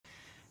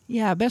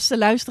Ja, beste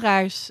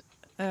luisteraars,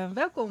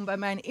 welkom bij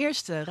mijn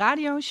eerste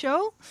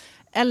radioshow,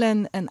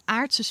 Ellen en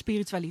Aardse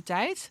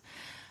Spiritualiteit.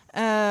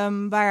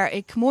 Waar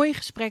ik mooie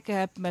gesprekken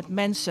heb met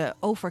mensen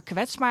over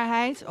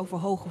kwetsbaarheid, over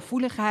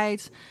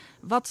hooggevoeligheid.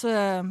 Wat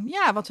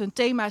hun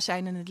thema's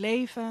zijn in het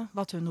leven,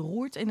 wat hun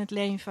roert in het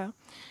leven.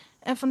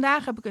 En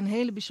vandaag heb ik een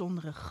hele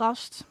bijzondere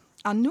gast,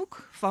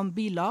 Anouk van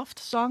Be Loved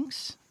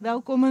Songs.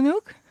 Welkom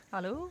Anouk.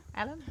 Hallo,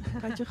 Ellen.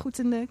 Had je goed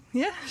in de...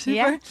 Ja,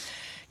 super.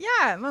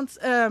 Ja, want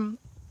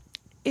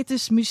het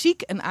is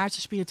muziek en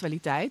aardse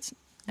spiritualiteit.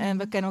 En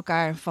we kennen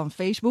elkaar van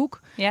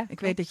Facebook. Ja, ik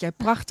weet dat jij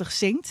prachtig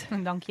zingt.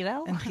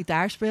 Dankjewel. En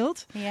gitaar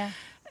speelt. Ja.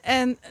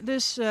 En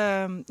dus,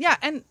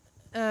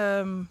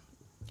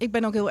 ik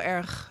ben ook heel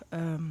erg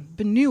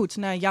benieuwd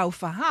naar jouw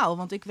verhaal.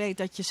 Want ik weet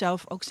dat je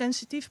zelf ook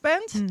sensitief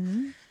bent.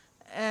 Mm-hmm.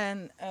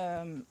 En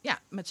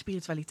met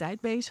spiritualiteit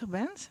bezig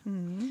bent.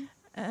 Mm-hmm.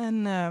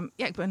 En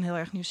ik ben heel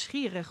erg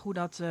nieuwsgierig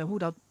hoe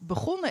dat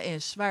begonnen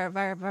is.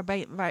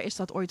 Waar is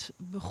dat ooit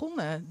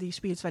begonnen, die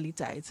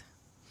spiritualiteit?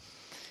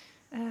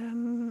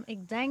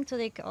 Ik denk dat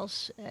ik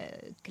als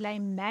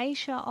klein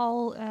meisje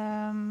al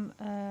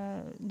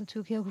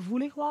natuurlijk heel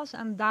gevoelig was.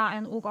 En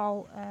daarin ook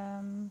al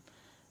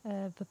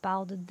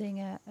bepaalde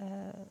dingen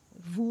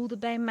voelde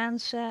bij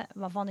mensen.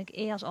 Waarvan ik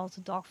eerst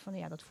altijd dacht van,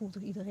 ja, dat voelt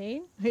toch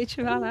iedereen? Weet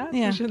je wel, hè?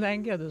 Ja. Dus je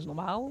denkt, ja, dat is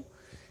normaal.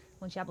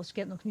 Want je hebt als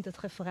kind nog niet het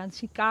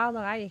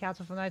referentiekader. Hè? Je gaat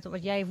ervan uit dat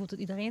wat jij voelt, dat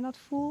iedereen dat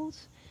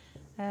voelt.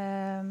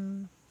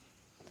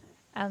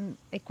 En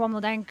ik kwam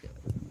er denk ik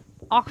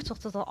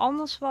achter dat er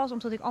anders was,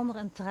 omdat ik andere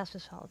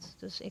interesses had.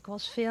 Dus ik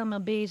was veel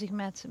meer bezig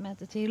met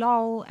het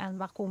heelal en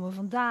waar komen we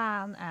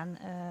vandaan en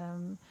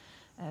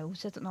hoe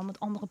zit het nou met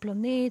andere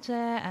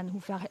planeten en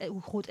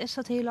hoe groot is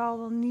dat heelal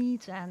wel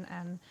niet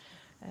en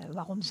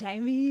waarom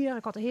zijn we hier?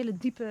 Ik had een hele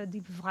diepe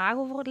vraag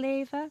over het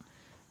leven.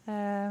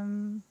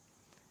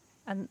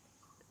 En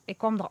ik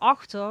kwam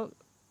erachter,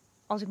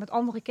 als ik met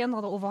andere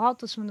kinderen erover had,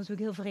 dat ze me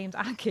natuurlijk heel vreemd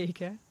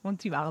aankeken.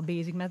 Want die waren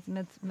bezig met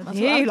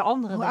hele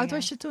andere dingen. Hoe oud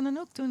was je toen en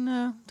ook, toen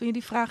je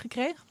die vragen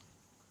kreeg?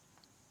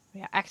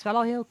 Ja, echt wel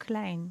al heel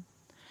klein.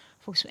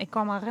 Volgens mij, ik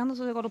kan me herinneren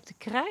dat ik al op de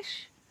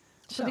crash,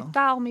 Zo. dat ik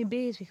daar al mee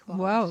bezig was.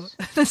 Wauw,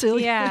 dat is heel...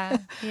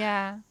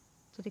 Ja.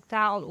 Dat ik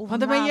daar al over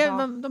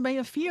Want dan ben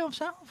je 4 of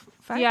zo? Of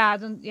 5? Ja,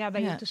 dan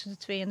ben je tussen de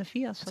 2 en de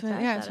 4. 2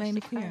 en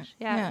de 4.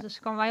 Ja, dus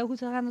ik kan mij heel goed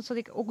herinneren dat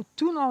ik ook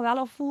toen al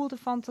wel voelde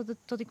van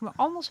dat ik me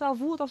anders wel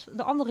voelde als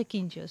de andere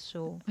kindjes.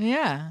 Zo.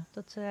 Ja.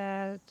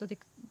 Dat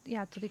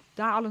ik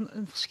daar al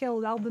een verschil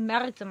wel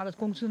bemerkte, maar dat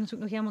kon toen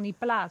natuurlijk nog helemaal niet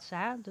plaatsen.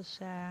 Hè? Dus,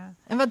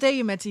 En wat deed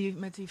je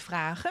met die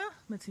vragen?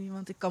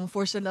 Want ik kan me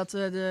voorstellen dat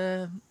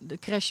de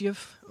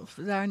crashjuf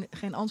daar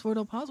geen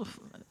antwoorden op had. Of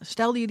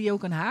stelde je die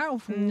ook aan haar?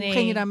 Of hoe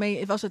ging je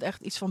daarmee? Was het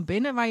echt iets van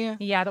binnen waar je...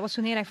 Ja, dat was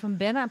toen heel erg van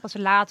binnen. En pas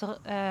later,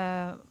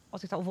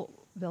 als ik daarover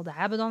wilde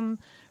hebben, dan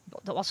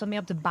dat was er meer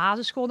op de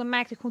basisschool. Dan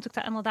merkte ik gewoon dat ik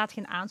daar inderdaad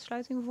geen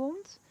aansluiting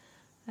vond.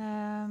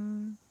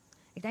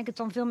 Ik denk het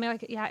dan veel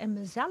meer in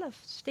mezelf,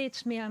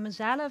 steeds meer in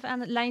mezelf en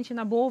het lijntje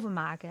naar boven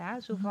maken.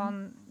 Hè? Zo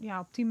van,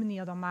 op die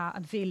manier dan maar,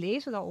 en veel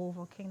lezen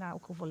daarover. Ik ging daar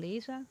ook over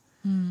lezen.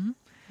 Mm-hmm.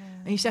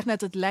 En je zegt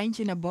net het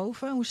lijntje naar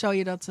boven. Hoe zou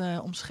je dat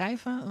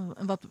omschrijven?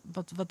 En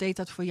wat deed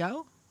dat voor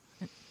jou?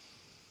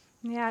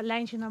 Ja, het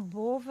lijntje naar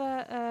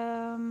boven.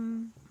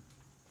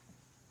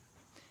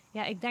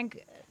 Ik denk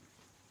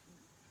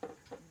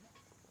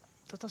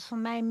dat voor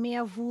mij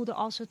meer voelde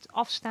als het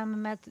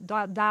afstemmen met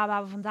daar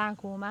waar we vandaan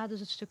komen. Hè? Dus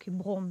het stukje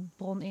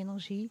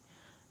bronenergie.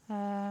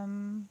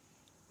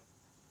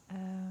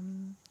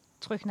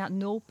 Terug naar het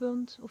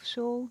nulpunt of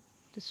zo.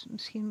 Dus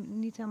misschien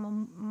niet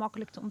helemaal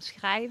makkelijk te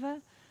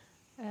omschrijven.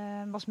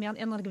 Was meer een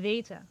innerlijk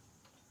weten.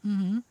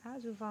 Mm-hmm. Ja,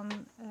 zo van...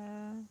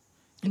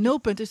 Een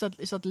nulpunt,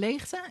 is dat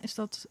leegte? Is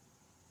dat...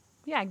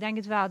 Ja, ik denk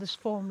het wel. Het is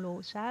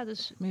vormloos. Hè?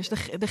 Dus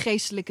de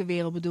geestelijke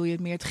wereld bedoel je?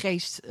 Meer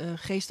het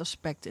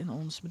geestaspect in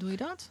ons. Bedoel je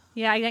dat?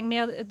 Ja, ik denk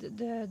meer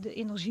de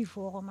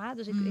energievorm. Hè?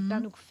 Dus ik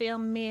ben ook veel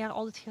meer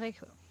altijd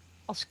gericht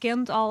als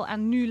kind al.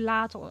 En nu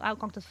later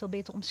kan ik dat veel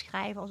beter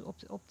omschrijven als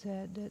op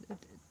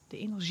de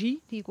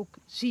energie die ik ook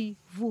zie,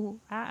 voel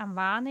en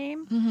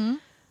waarneem. Mm-hmm.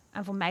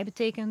 En voor mij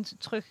betekent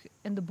terug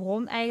in de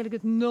bron eigenlijk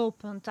het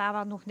nulpunt. Daar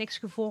waar nog niks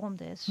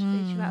gevormd is. Mm.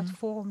 Weet je wel, het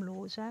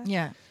vormloze.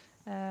 Ja.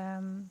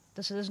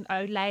 Dus het is een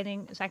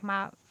uitleiding, zeg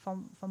maar,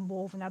 van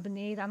boven naar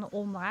beneden en naar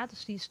onder. Hè?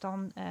 Dus die is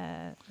dan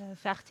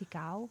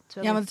verticaal.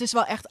 Ja, want het is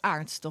wel echt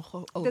aards, toch?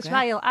 Ook, het is wel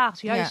heel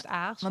aards, juist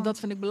aards. Want dat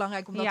vind ik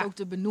belangrijk om dat ook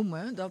te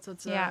benoemen. Dat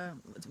het,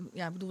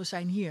 we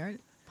zijn hier.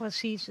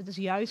 Precies, het is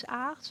juist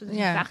aards. Het is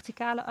een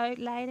verticale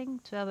uitleiding.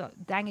 Terwijl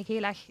we, denk ik,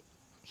 heel erg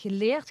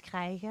geleerd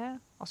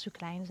krijgen, als we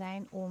klein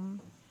zijn, om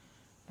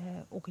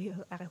ook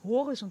heel erg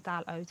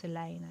horizontaal uit te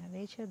lijnen,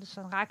 weet je. Dus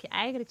dan raak je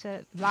eigenlijk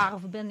de ware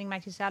verbinding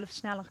met jezelf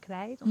sneller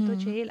kwijt.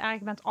 Omdat je heel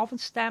erg bent af en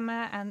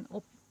stemmen en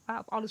op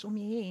alles om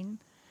je heen.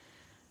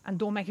 En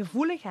door mijn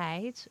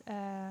gevoeligheid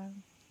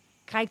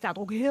krijg ik daar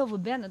ook heel veel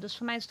binnen. Dus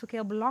voor mij is het ook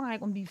heel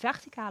belangrijk om die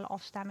verticale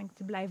afstemming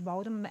te blijven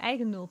bouwen. En met mijn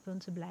eigen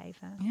nulpunt te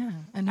blijven. Ja,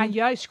 en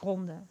juist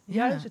gronden.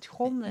 Ja. Juist het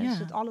gronden is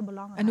het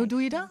allerbelangrijkste. En hoe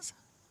doe je dat?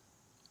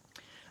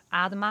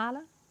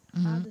 Ademhalen.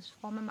 Dus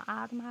vooral met mijn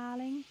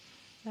ademhaling.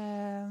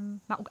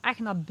 Maar ook echt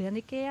naar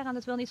binnen keren. En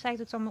dat wil niet zeggen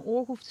dat ik dan mijn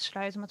ogen hoef te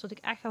sluiten, maar dat ik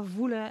echt ga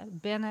voelen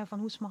binnen van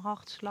hoe is mijn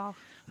hartslag,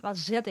 waar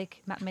zit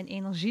ik met mijn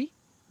energie,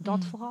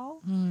 dat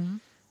vooral.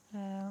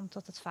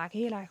 Omdat het vaak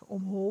heel erg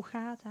omhoog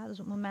gaat. Hè. Dus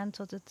op het moment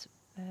dat het,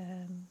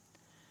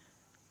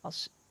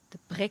 als de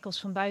prikkels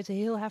van buiten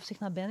heel heftig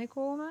naar binnen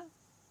komen,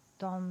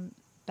 dan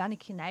ben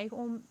ik geneigd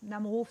om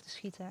naar mijn hoofd te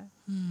schieten.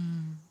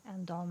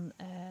 En dan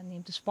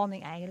neemt de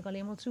spanning eigenlijk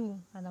alleen maar toe.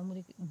 En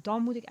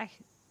dan moet ik echt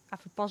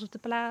even pas op de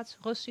plaats,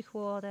 rustig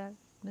worden,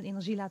 mijn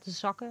energie laten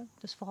zakken.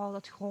 Dus vooral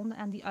dat gronden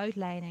en die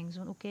uitleiding.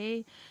 Zo'n oké,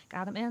 ik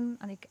adem in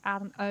en ik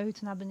adem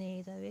uit naar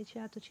beneden. Weet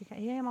je, dat je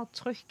helemaal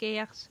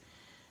terugkeert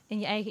in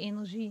je eigen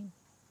energie.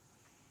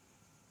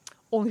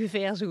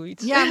 Ongeveer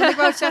zoiets. Ja, maar ik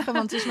wou het zeggen,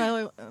 want het is wel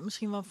heel,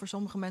 misschien wel voor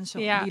sommige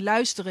mensen die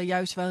luisteren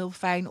juist wel heel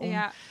fijn om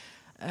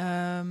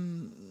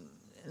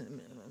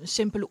een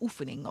simpele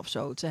oefening of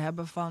zo te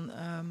hebben van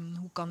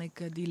hoe kan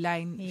ik die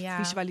lijn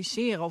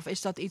visualiseren? Of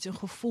is dat een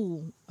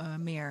gevoel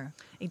meer?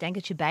 Ik denk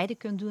dat je beide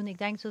kunt doen. Ik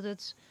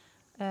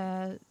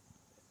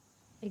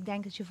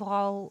denk dat je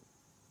vooral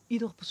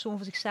iedere persoon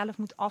voor zichzelf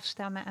moet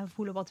afstemmen en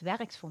voelen wat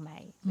werkt voor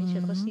mij. Weet je,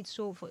 er is niet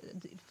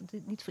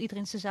niet voor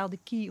iedereen dezelfde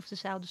key of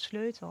dezelfde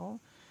sleutel.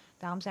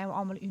 Daarom zijn we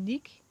allemaal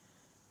uniek.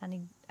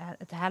 En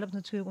het helpt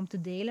natuurlijk om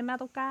te delen met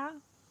elkaar.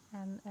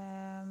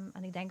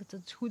 En ik denk dat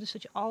het goed is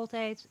dat je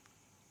altijd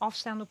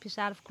afstemt op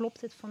jezelf. Klopt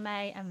dit voor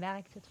mij en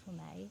werkt dit voor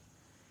mij?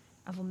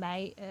 En voor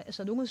mij is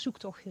dat ook een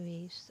zoektocht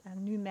geweest.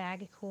 En nu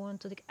merk ik gewoon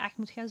dat ik echt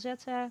moet gaan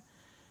zitten.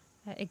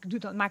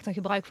 Maak dan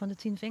gebruik van de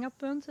 10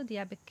 vingerpunten. Die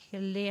heb ik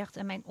geleerd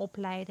in mijn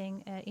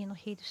opleiding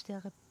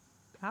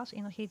als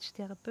energetisch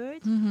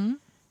therapeut.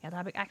 Ja, daar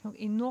heb ik echt nog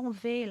enorm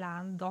veel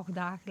aan,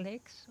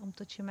 dagelijks.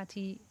 Omdat je met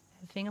die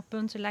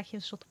vingerpunten leg je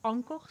een soort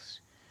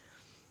ankers.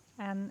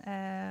 En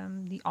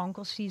die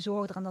ankers die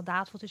zorgen er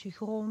inderdaad voor dat je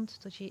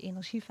grond, dat je je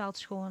energieveld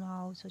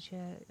schoonhoudt, dat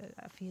je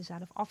even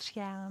jezelf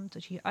afschermt,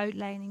 dat je je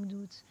uitleiding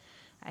doet.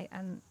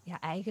 En ja,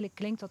 eigenlijk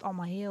klinkt dat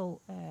allemaal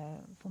heel,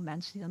 voor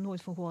mensen die daar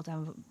nooit van gehoord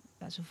hebben,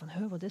 zo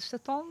van, wat is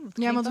dat dan?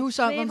 Ja, want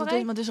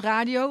het is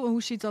radio.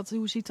 Hoe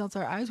ziet dat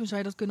eruit? Hoe zou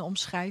je dat kunnen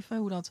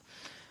omschrijven?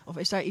 Of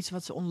is daar iets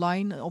wat ze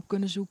online op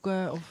kunnen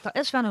zoeken? Of? Er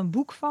is wel een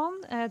boek van.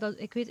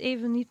 Ik weet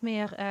even niet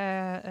meer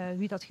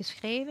wie dat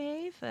geschreven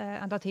heeft.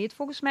 En dat heet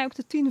volgens mij ook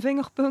de 10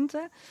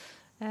 vingerpunten.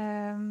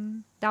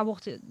 Daar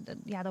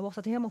wordt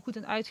dat helemaal goed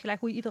in uitgelegd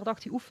hoe je iedere dag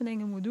die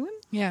oefeningen moet doen.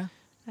 Ja.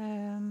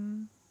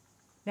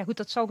 Ja goed,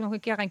 dat zou ik nog een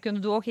keer aan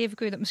kunnen doorgeven.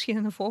 Kun je dat misschien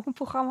in een volgend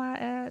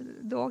programma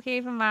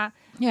doorgeven. Maar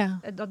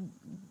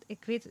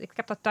ik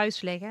heb dat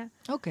thuis liggen.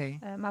 Oké.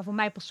 Maar voor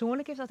mij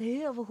persoonlijk heeft dat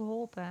heel veel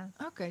geholpen.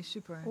 Oké,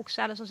 super. Ook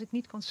zelfs als ik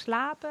niet kan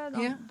slapen,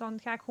 dan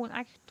ga ik gewoon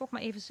echt toch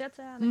maar even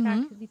zitten. En dan ga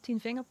ik die 10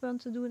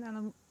 vingerpunten doen.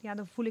 En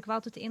dan voel ik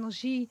wel dat de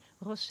energie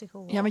rustiger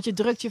wordt. Ja, want je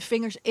drukt je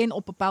vingers in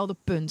op bepaalde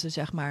punten,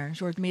 zeg maar. Een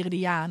soort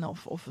meridianen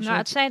of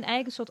het zijn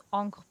eigenlijk een soort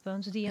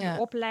ankerpunten die in de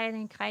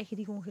opleiding krijg je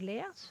die gewoon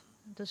geleerd.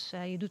 Dus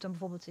je doet dan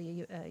bijvoorbeeld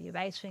je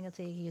wijsvinger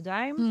tegen je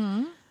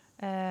duim.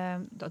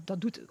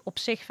 Dat doet op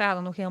zich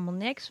verder nog helemaal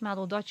niks. Maar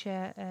doordat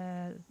je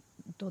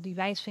door die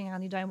wijsvinger aan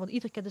die duim wordt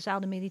iedere keer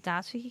dezelfde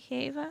meditatie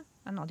gegeven.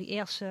 En die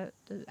eerste,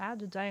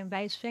 de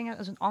duim-wijsvinger,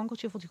 is een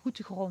ankertje voor die goed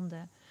te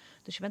gronden.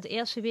 Dus je bent de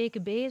eerste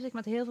weken bezig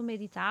met heel veel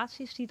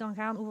meditaties die dan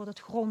gaan over het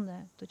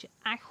gronden. Dat je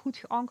echt goed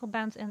geankerd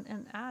bent in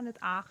het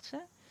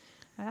aardse.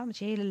 Met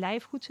je hele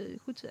lijf goed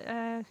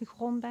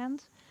gegrond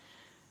bent.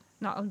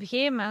 Nou, op een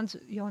gegeven moment,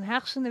 jouw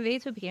hersenen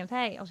weten op een gegeven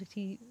moment, als ik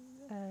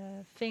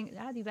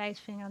die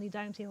wijsvinger en die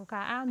duim tegen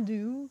elkaar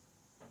aanduw,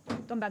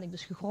 dan ben ik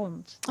dus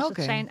gegrond. Dus dat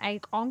zijn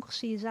eigenlijk ankers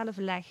die je zelf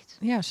legt.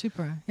 Ja,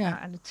 super. Ja.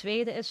 Nou, en de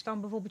tweede is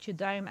dan bijvoorbeeld je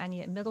duim en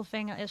je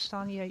middelvinger is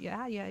dan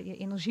je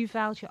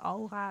energieveld, je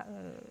aura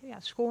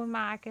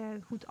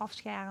schoonmaken, goed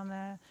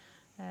afschermen.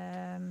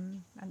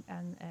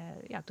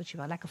 Dat je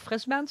wel lekker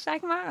fris bent,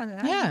 zeg maar.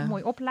 En,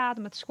 mooi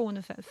opladen met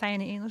schone,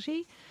 fijne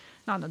energie.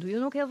 Nou, dan doe je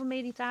dan ook heel veel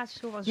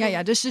meditaties.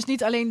 Dus het is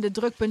niet alleen de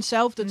drukpunt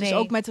zelf, dat is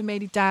ook met de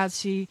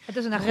meditatie. Het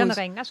is een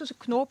herinnering. Net zoals een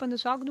knoop in de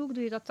zakdoek,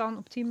 doe je dat dan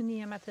op die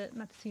manier met de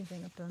 10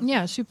 vingerpunten.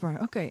 Ja,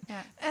 super. Oké.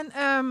 Ja.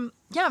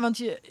 En want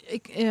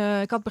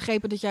ik had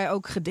begrepen dat jij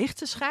ook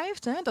gedichten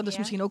schrijft. Hè? Dat is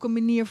misschien ook een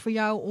manier voor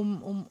jou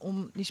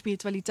om die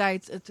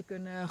spiritualiteit te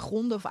kunnen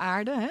gronden of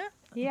aarden. Hè?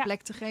 Een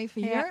plek te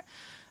geven hier. Ja.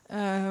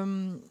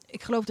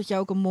 Ik geloof dat jij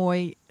ook een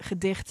mooi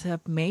gedicht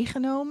hebt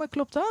meegenomen.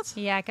 Klopt dat?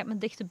 Ja, ik heb mijn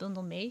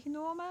dichtenbundel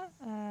meegenomen.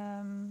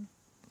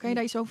 Kan je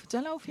daar iets over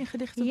vertellen, over je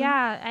gedichtenbundel?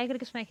 Ja,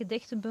 eigenlijk is mijn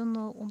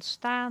gedichtenbundel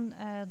ontstaan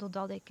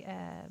doordat ik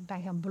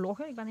ben gaan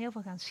bloggen. Ik ben heel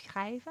veel gaan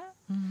schrijven.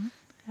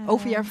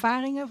 Over je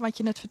ervaringen, wat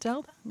je net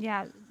vertelde?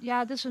 Ja,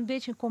 het is een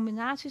beetje een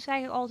combinatie,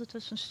 zeg ik altijd,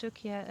 tussen een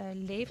stukje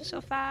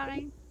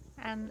levenservaring.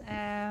 En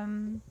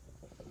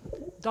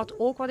dat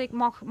ook wat ik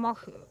mag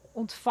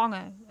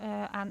ontvangen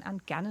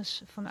aan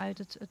kennis vanuit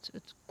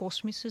het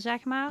kosmische,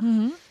 zeg maar.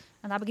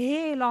 En daar heb ik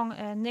heel lang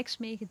niks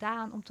mee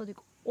gedaan, omdat ik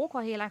ook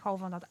wel heel erg hou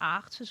van dat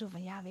aardse. Zo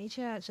van, weet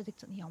je, zit ik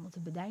dat niet allemaal te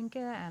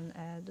bedenken. En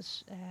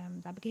dus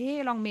daar heb ik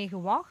heel lang mee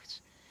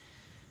gewacht.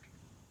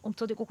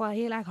 Omdat ik ook wel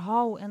heel erg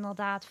hou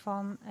inderdaad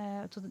van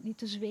dat het niet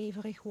te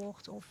zweverig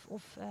wordt.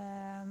 Of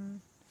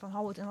van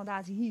hou het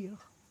inderdaad hier.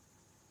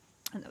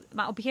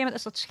 Maar op een gegeven moment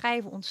is dat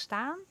schrijven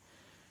ontstaan.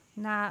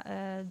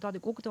 Dat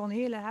ik ook door een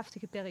hele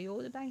heftige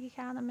periode ben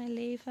gegaan in mijn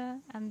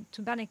leven. En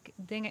toen ben ik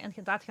dingen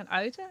inderdaad gaan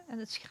uiten en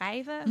het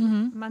schrijven.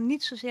 Mhm. Maar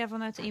niet zozeer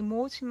vanuit de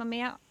emotie, maar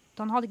meer,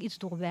 dan had ik iets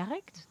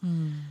doorwerkt.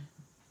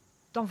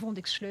 Dan vond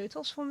ik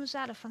sleutels voor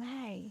mezelf van,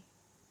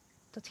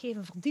 dat geeft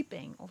een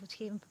verdieping of het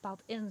geeft een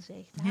bepaald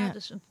inzicht. Ja.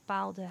 Dus een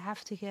bepaalde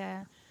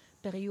heftige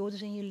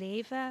periodes in je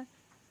leven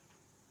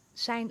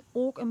zijn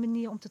ook een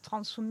manier om te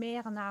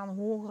transformeren naar een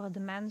hogere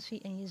dimensie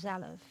in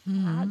jezelf.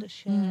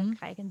 Dus je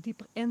krijgt een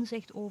dieper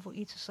inzicht over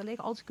iets. Dus er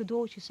liggen altijd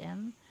cadeautjes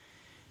in.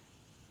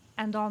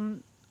 En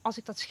dan, als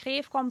ik dat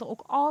schreef, kwam er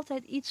ook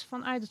altijd iets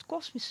vanuit het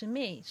kosmische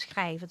mee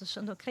schrijven. Dus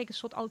dan kreeg ik een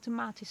soort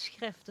automatisch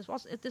schrift. Dus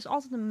het is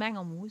altijd een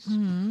mengelmoes.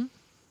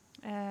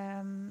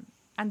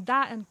 En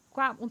daarin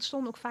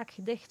ontstonden ook vaak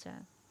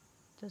gedichten.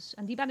 Dus,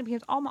 en die ben ik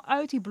begint allemaal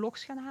uit die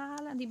blogs gaan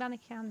halen. En die ben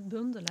ik gaan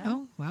bundelen.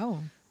 Oh, wauw.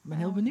 Ik ben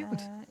heel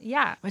benieuwd.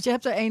 Ja. Want je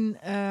hebt er een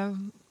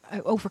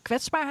over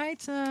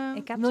kwetsbaarheid.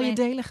 Wil je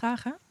delen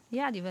graag, hè?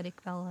 Ja, die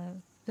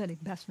wil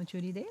ik best met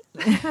jullie delen.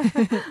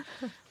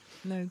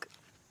 Leuk.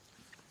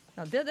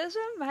 Nou, dit is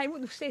hem. Maar hij moet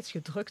nog steeds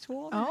gedrukt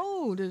worden.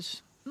 Oh,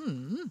 dus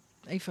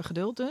even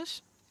geduld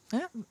dus.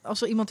 Hè?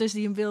 Als er iemand is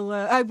die hem wil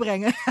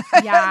uitbrengen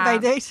bij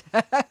deze.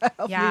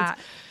 Ja,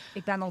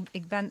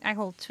 ik ben echt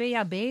al 2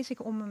 jaar bezig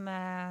om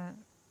hem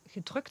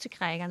gedrukt te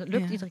krijgen. En dat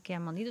lukt iedere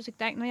keer maar niet. Dus ik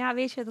denk,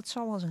 weet je, dat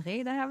zal wel zijn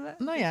reden hebben.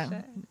 Nou ja, dus,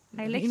 hij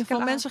in ligt ieder geval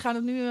klaar. mensen gaan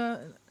het nu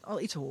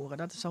al iets horen.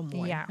 Dat is al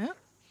mooi. Ja.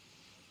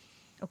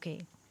 Oké.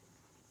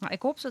 Nou,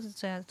 ik hoop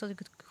dat ik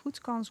het goed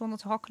kan zonder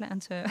te hakkelen en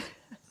te...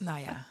 Nou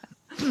ja,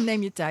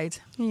 neem je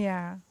tijd.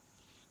 Ja.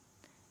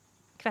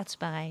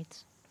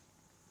 Kwetsbaarheid.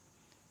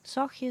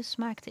 Zachtjes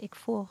maakte ik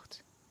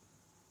voort.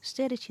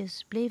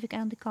 Stilletjes bleef ik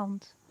aan de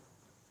kant.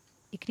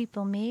 Ik liep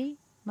wel mee,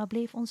 maar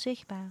bleef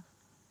onzichtbaar.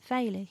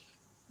 Veilig,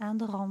 aan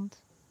de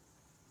rand.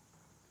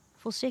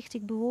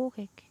 Voorzichtig bewoog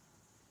ik.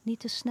 Niet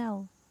te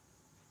snel.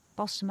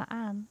 Paste me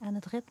aan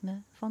het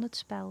ritme van het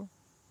spel.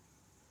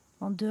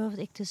 Want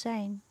durfde ik te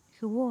zijn,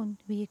 gewoon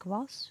wie ik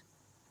was?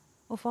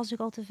 Of was ik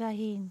al te ver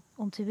heen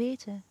om te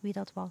weten wie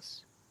dat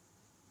was?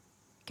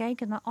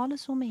 Kijkend naar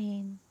alles om me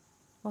heen.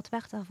 Wat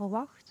werd er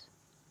verwacht?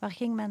 Waar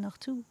ging men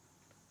naartoe?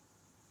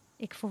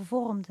 Ik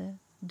vervormde,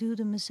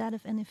 duwde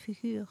mezelf in een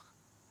figuur,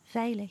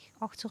 veilig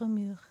achter een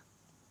muur.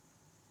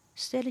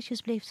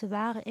 Stilletjes bleef de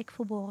ware ik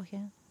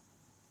verborgen.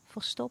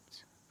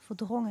 Verstopt,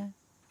 verdrongen,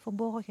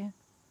 verborgen.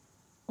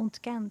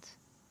 Ontkend,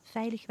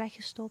 veilig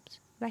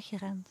weggestopt,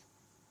 weggerend.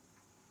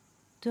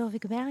 Durf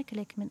ik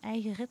werkelijk mijn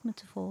eigen ritme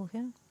te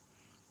volgen?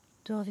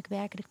 Durf ik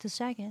werkelijk te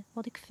zeggen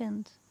wat ik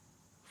vind,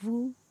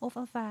 voel of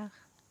ervaar?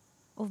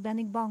 Of ben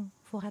ik bang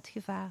voor het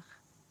gevaar?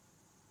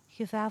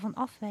 Gevaar van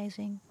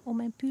afwijzing om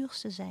mijn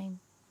puurste zijn,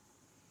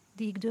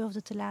 die ik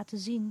durfde te laten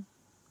zien,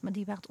 maar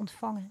die werd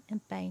ontvangen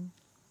in pijn.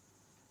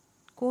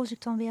 Koos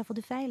ik dan weer voor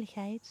de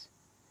veiligheid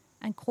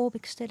en kroop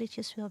ik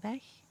stilletjes weer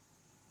weg,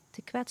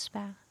 te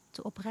kwetsbaar,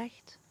 te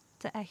oprecht,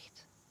 te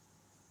echt.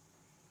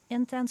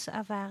 Intense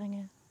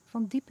ervaringen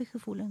van diepe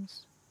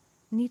gevoelens,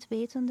 niet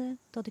wetende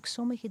dat ik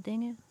sommige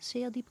dingen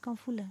zeer diep kan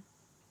voelen.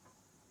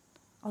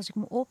 Als ik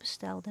me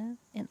openstelde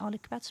in alle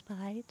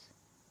kwetsbaarheid,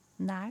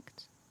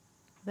 naakt,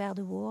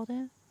 werden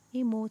woorden,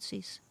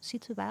 emoties,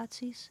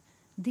 situaties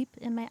diep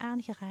in mij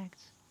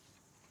aangeraakt.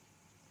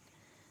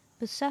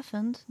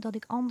 Beseffend dat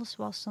ik anders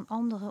was dan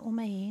anderen om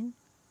mij heen,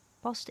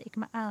 paste ik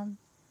me aan,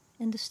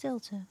 in de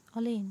stilte,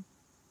 alleen.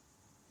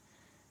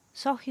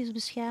 Zachtjes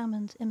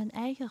beschermend in mijn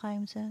eigen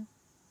ruimte,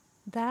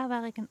 daar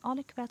waar ik in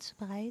alle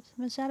kwetsbaarheid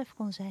mezelf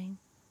kon zijn.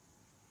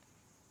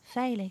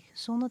 Veilig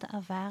zonder de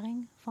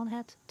ervaring van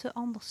het te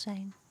anders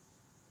zijn.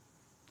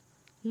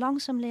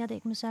 Langzaam leerde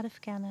ik mezelf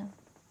kennen.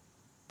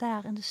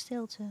 Daar in de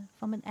stilte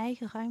van mijn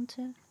eigen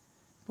ruimte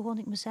begon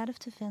ik mezelf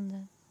te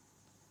vinden.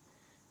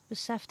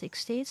 Besefte ik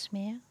steeds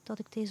meer dat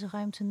ik deze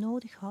ruimte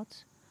nodig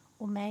had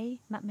om mij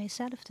met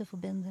mijzelf te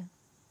verbinden.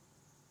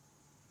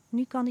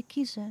 Nu kan ik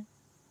kiezen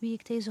wie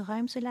ik deze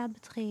ruimte laat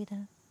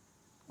betreden,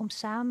 om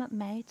samen met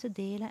mij te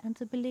delen en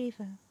te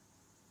beleven.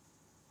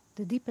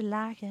 De diepe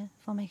lagen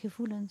van mijn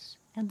gevoelens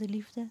en de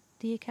liefde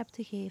die ik heb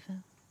te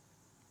geven.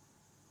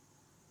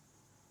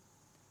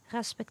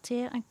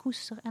 Respecteer en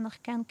koester en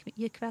erken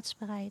je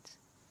kwetsbaarheid.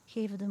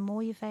 Geef de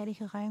mooie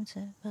veilige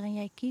ruimte waarin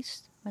jij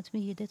kiest met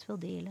wie je dit wil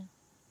delen.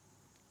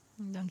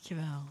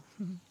 Dankjewel.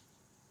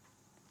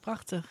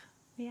 Prachtig.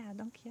 Ja,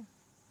 dank je.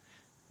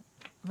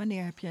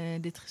 Wanneer heb je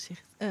dit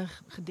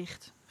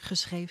gedicht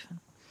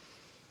geschreven?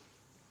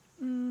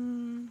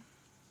 In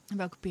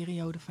welke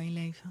periode van je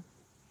leven?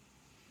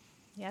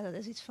 Ja, dat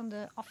is iets van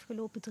de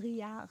afgelopen 3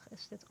 jaar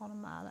is dit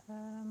allemaal.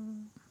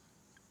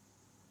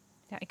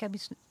 Ik heb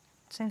iets...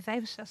 Het zijn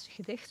 65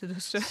 gedichten,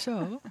 dus...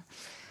 Zo.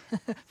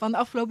 Van de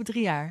afgelopen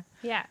 3 jaar?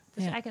 Ja,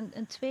 het is eigenlijk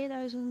in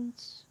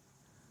 2000...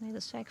 Nee,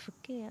 dat zei ik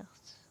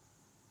verkeerd.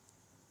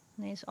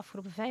 Nee, het is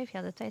afgelopen 5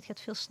 jaar. De tijd gaat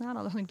veel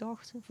sneller dan ik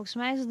dacht. Volgens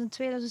mij is het in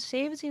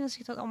 2017 dat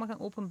zich dat allemaal gaan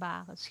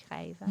openbaren, het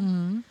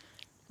schrijven.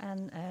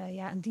 En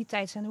in die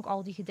tijd zijn ook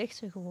al die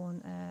gedichten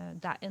gewoon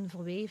daarin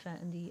verweven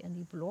in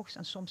die blogs.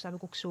 En soms heb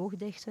ik ook zo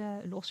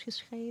gedichten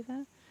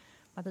losgeschreven.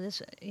 Maar dat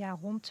is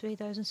rond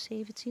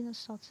 2017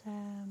 is dat.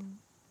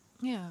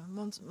 Ja,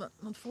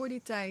 want voor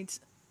die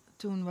tijd,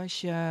 toen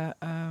was je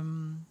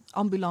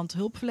ambulant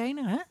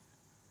hulpverlener, hè?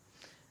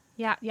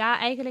 Ja,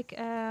 eigenlijk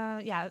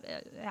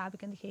heb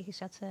ik in de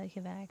GGZ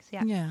gewerkt.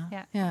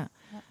 Ja.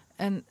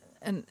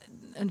 En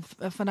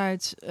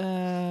vanuit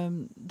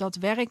dat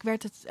werk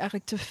werd het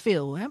eigenlijk te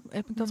veel, hè?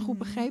 Heb ik dat goed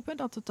begrepen?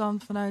 Dat het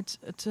dan vanuit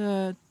het... op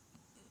een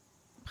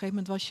gegeven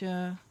moment was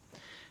je...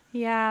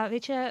 Ja,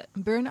 weet je...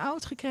 Een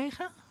burn-out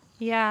gekregen?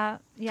 Ja.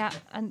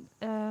 En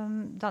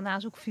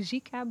daarnaast ook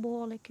fysiek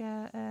behoorlijk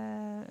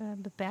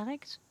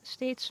beperkt.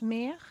 Steeds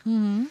meer.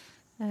 Mm-hmm.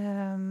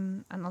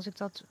 En als ik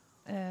dat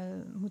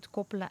moet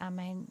koppelen aan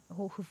mijn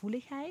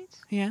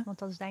hooggevoeligheid. Ja. Want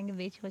dat is denk ik een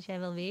beetje wat jij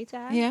wil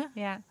weten. Hè? Ja.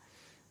 Ja.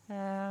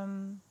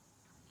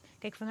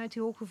 Kijk, vanuit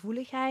die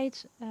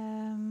hooggevoeligheid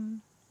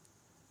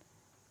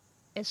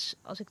is,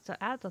 als ik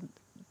dan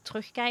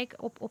terugkijk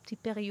op die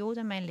periode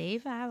in mijn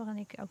leven, waarin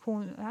ik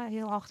gewoon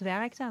heel hard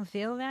werkte en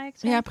veel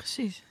werkte. Ja,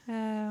 precies.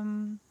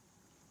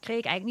 Kreeg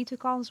ik eigenlijk niet de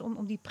kans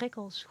om die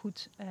prikkels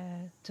goed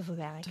te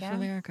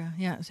verwerken.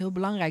 Ja, dat is heel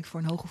belangrijk voor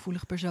een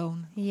hooggevoelig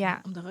persoon.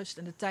 Ja. Om de rust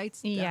en de tijd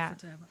daarvoor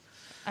te hebben.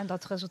 En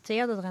dat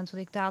resulteerde erin dat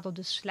ik daardoor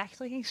dus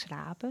slechter ging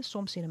slapen.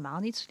 Soms helemaal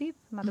niet sliep.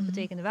 Maar dat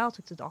betekende wel dat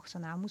ik de dag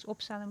daarna moest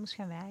opstaan en moest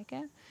gaan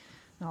werken.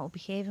 Nou, op een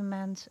gegeven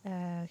moment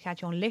gaat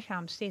jouw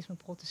lichaam steeds meer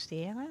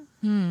protesteren.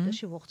 Dus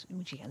je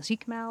moet je gaan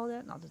ziek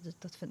melden. Nou,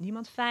 dat vindt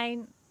niemand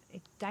fijn.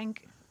 Ik denk,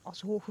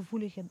 als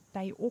hooggevoelige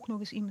ben je ook nog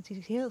eens iemand die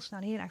zich heel snel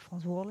heel erg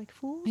verantwoordelijk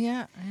voelt.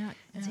 Ja.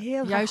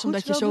 Juist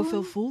omdat je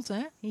zoveel voelt,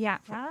 hè? Ja.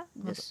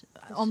 Dus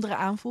anderen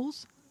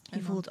aanvoelt.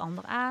 Je voelt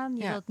anderen aan.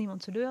 Je wilt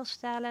niemand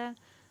teleurstellen.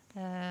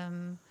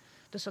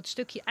 Dus dat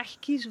stukje echt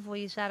kiezen voor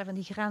jezelf en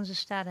die grenzen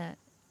stellen,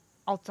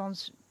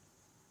 althans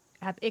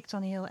heb ik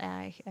dan heel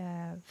erg,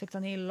 vind ik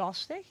dan heel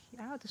lastig.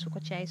 Ja, het is ook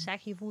wat jij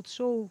zegt, je voelt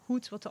zo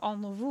goed wat de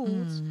ander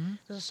voelt.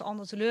 Dus als de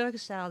ander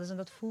teleurgesteld is en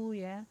dat voel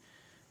je,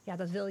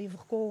 dat wil je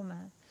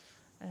voorkomen.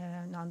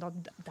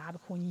 Daar heb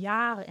ik gewoon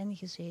jaren in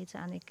gezeten.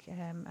 En ik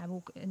heb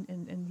ook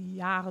in die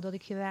jaren dat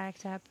ik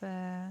gewerkt heb,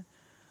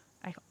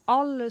 eigenlijk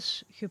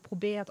alles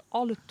geprobeerd,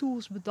 alle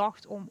tools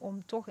bedacht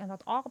om toch in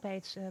dat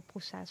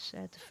arbeidsproces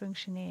te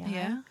functioneren.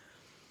 Ja.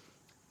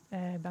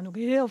 Ik ben ook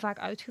heel vaak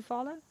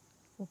uitgevallen.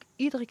 Ook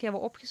iedere keer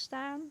weer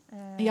opgestaan.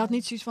 En je had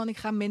niet zoiets van, ik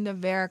ga minder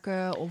werken?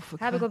 Heb ik op een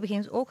gegeven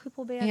moment ook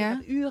geprobeerd. Ja? Ik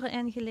heb uren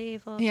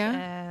ingeleverd. Ja?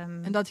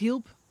 En dat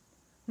hielp?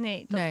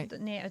 Nee,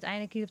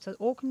 uiteindelijk hielp dat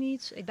ook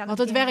niet. Want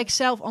het werk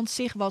zelf aan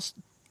zich was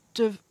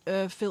te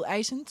veel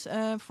eisend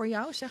voor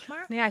jou, zeg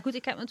maar? Nou ja, goed,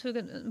 ik heb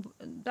natuurlijk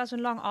best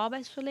een lang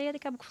arbeidsverleden.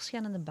 Ik heb ook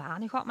verschillende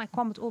banen gehad, maar ik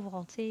kwam het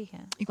overal tegen.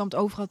 Je kwam het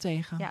overal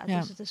tegen? Ja.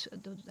 Dus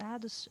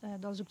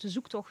dat is ook de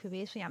zoektocht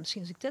geweest van,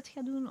 misschien als ik dit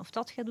ga doen, of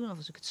dat ga doen, of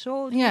als ik het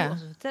zo doe, of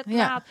als ik dit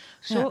laat.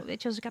 Zo,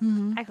 weet je, dus ik heb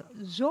echt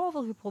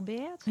zoveel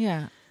geprobeerd.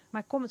 Ja.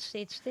 Maar ik kom het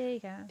steeds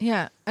tegen.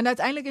 Ja, en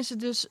uiteindelijk is het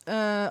dus,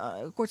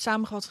 kort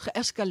samengevat,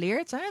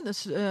 geëscaleerd. Hè?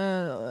 Dus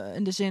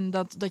in de zin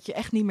dat je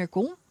echt niet meer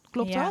kon.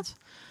 Klopt dat?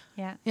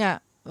 Ja.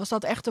 Ja. Was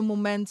dat echt een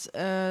moment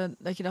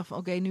dat je dacht van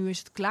oké, nu is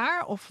het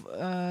klaar? Of,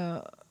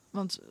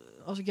 want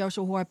als ik jou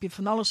zo hoor, heb je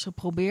van alles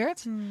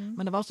geprobeerd.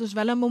 Maar er was dus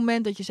wel een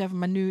moment dat je zei van,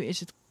 maar nu is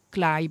het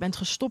klaar. Je bent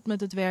gestopt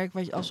met het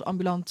werk als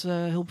ambulant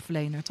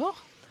hulpverlener,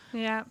 toch?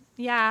 Ja.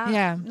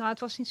 Nou, het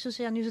was niet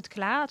zozeer nu is het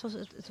klaar.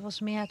 Het was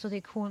meer dat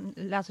ik gewoon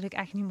letterlijk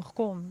echt niet meer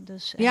kon.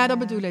 Dus, dat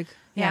bedoel ik.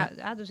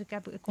 Ja, dus ik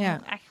kon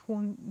echt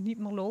gewoon niet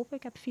meer lopen.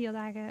 Ik heb 4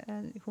 dagen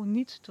gewoon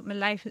niet tot mijn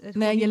lijf.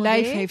 Je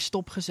lijf heeft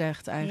stop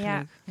gezegd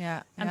eigenlijk.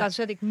 Ja. En daar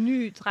zit ik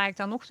nu, draai ik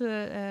daar nog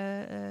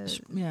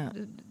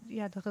de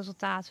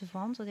resultaten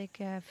van. Dat ik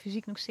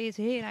fysiek nog steeds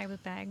heel erg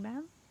beperkt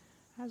ben.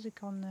 Dus ik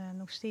kan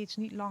nog steeds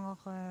niet langer.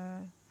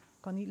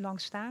 Kan niet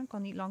lang staan,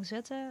 kan niet lang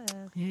zitten.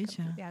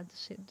 Jeetje.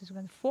 Dus ik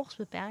ben fors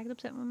beperkt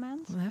op dit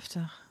moment. Wat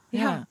heftig.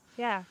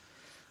 Ja.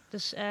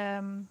 Dus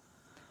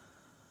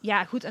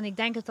goed. En ik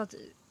denk dat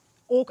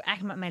ook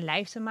echt met mijn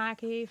lijf te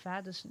maken heeft.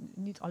 Hè. Dus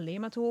niet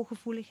alleen met de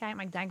hooggevoeligheid.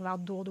 Maar ik denk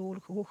wel door de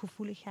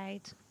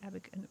hooggevoeligheid heb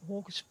ik een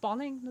hoge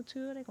spanning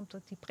natuurlijk.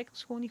 Omdat ik die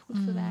prikkels gewoon niet goed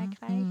verwerkt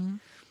krijg.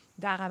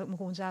 Daar heb ik me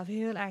gewoon zelf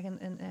heel erg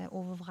in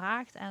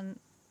overvraagd. En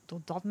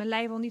doordat mijn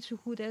lijf al niet zo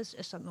goed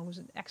is dat nog eens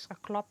een extra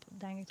klap,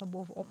 denk ik,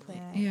 daarbovenop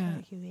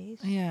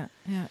geweest. Ja,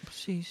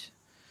 precies.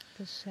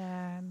 Dus,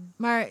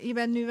 maar je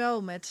bent nu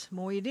wel met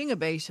mooie dingen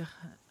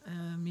bezig.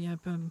 Je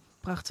hebt een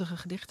prachtige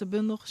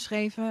gedichtenbundel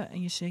geschreven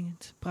en je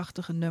zingt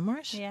prachtige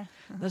nummers. Ja.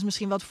 Dat is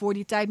misschien wat voor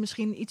die tijd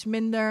misschien iets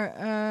minder,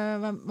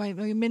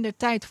 waar je minder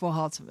tijd voor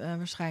had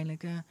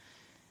waarschijnlijk.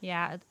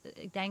 Ja,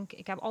 ik denk,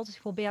 ik heb altijd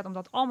geprobeerd om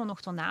dat allemaal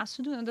nog daarnaast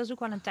te doen. En dat is ook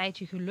wel een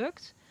tijdje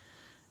gelukt.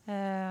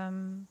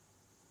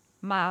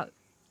 Maar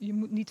je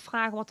moet niet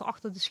vragen wat er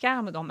achter de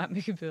schermen dan met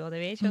me gebeurde,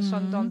 weet je. Dus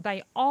dan ben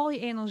je al je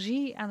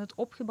energie aan het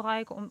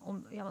opgebruiken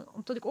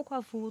omdat ik ook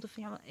wel voelde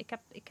van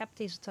ik heb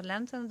deze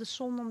talenten en het is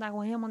zonde om daar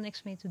gewoon helemaal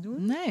niks mee te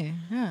doen.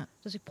 Nee, ja.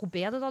 Dus ik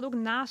probeerde dat ook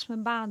naast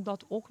mijn baan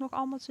dat ook nog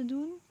allemaal te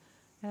doen.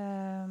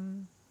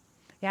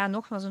 ja,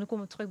 nogmaals, en dan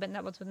komen we terug bij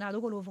net wat we het net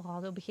ook al over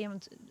hadden. Op een gegeven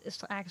moment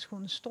is er ergens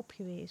gewoon een stop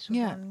geweest. Zo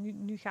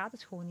van, nu gaat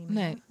het gewoon niet meer.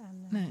 Nee.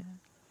 En, Nee.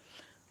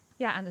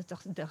 ja, en het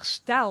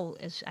herstel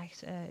is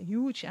echt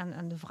huge.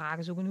 En de vraag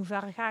is ook in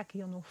hoeverre ga ik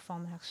hier nog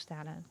van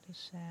herstellen.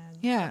 Dus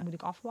dat moet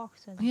ik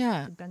afwachten.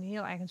 Dus ik ben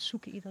heel erg aan het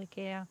zoeken iedere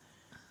keer.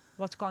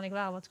 Wat kan ik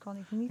wel, wat kan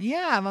ik niet?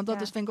 Ja, want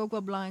dat is vind ik ook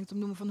wel belangrijk te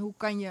noemen van hoe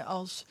kan je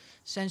als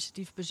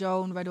sensitief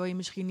persoon, waardoor je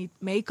misschien niet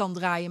mee kan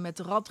draaien met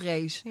de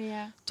ratrace,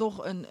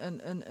 toch een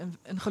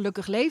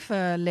gelukkig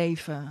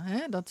leven.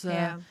 Hè? Dat is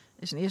in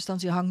eerste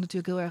instantie hangt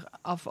natuurlijk heel erg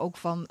af ook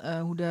van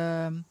hoe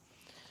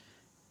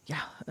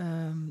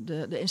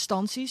de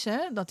instanties, hè,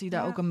 dat die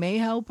daar ook aan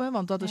meehelpen.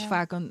 Want dat is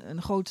vaak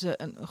een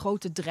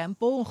grote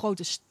drempel, een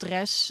grote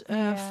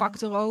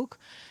stressfactor ook.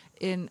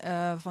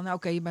 Van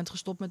oké, je bent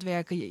gestopt met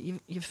werken,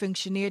 je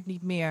functioneert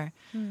niet meer.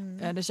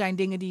 Er zijn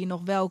dingen die je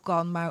nog wel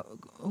kan, maar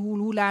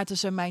hoe laten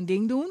ze mijn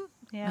ding doen?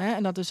 Ja. Hè?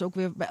 En dat is ook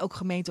weer bij elke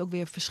gemeente ook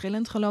weer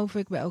verschillend, geloof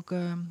ik, bij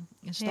elke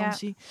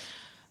instantie.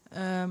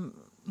 Ja.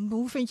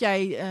 Hoe vind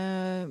jij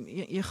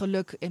je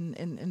geluk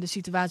in de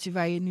situatie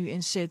waar je nu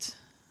in zit?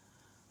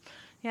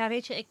 Ja,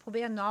 weet je, ik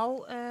probeer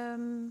nou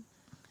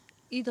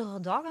iedere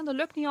dag, en dat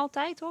lukt niet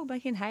altijd hoor, ik ben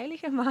geen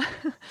heilige,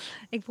 maar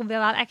ik probeer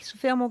wel echt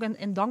zoveel mogelijk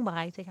in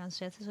dankbaarheid te gaan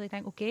zitten. Dus ik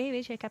denk, oké,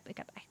 weet je, ik heb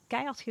echt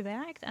keihard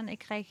gewerkt en ik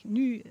krijg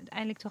nu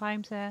eindelijk de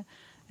ruimte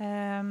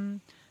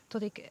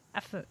dat ik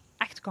even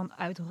echt kan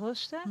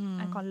uitrusten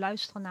en kan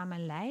luisteren naar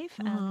mijn lijf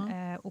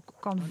en ook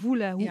kan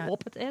voelen hoe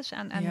op het is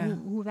en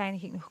hoe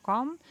weinig ik nog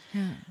kan.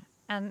 Ja.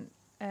 En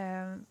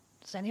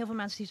er zijn heel veel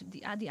mensen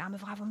die aan me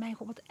vragen van mij,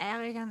 god, wat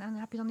erg en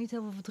heb je dan niet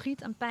heel veel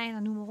verdriet en pijn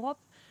en noem maar op.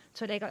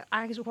 Terwijl ik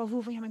ergens ook wel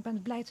voel van, ja, maar ik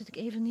ben blij dat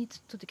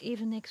ik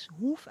even niks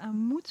hoef en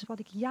moet. Wat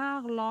ik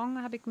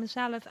jarenlang heb ik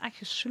mezelf echt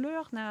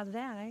gesleurd naar het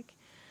werk.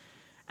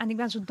 En ik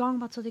ben zo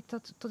dankbaar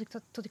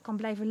dat ik kan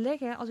blijven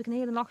liggen als ik een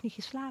hele nacht niet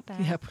geslapen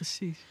heb. Ja,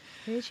 precies.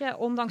 Weet je,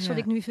 ondanks dat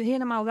ik nu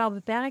helemaal wel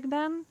beperkt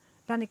ben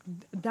ik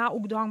daar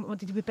ook dankbaar, want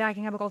die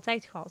beperking heb ik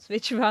altijd gehad,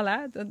 weet je wel, hè?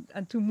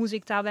 En toen moest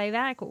ik daarbij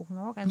werken ook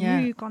nog. En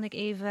nu kan ik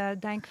even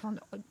denken van,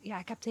 ja,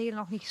 ik heb de hele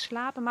nacht niet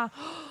geslapen, maar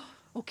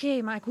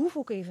oké, maar ik hoef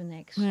ook even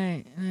niks.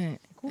 Nee.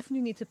 Ik hoef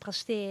nu niet te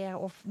presteren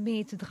of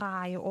mee te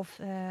draaien of...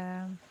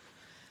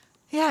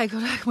 Ja,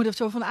 ik moet er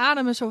zo van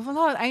ademen. Zo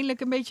van,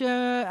 eindelijk een beetje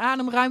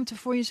ademruimte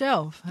voor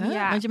jezelf. Hè?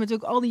 Ja. Want je bent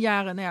natuurlijk al die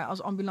jaren,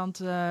 als ambulant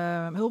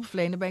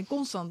hulpverlener ben je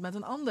constant met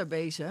een ander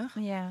bezig.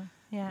 Ja.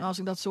 Maar als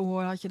ik dat zo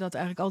hoor, had je dat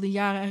eigenlijk al die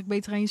jaren eigenlijk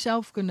beter aan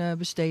jezelf kunnen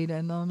besteden.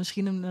 En dan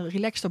misschien een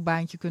relaxter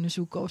baantje kunnen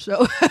zoeken of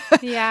zo.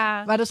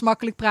 Ja. Maar dat is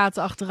makkelijk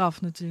praten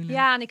achteraf natuurlijk.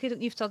 Ja, en ik weet ook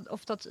niet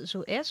of dat zo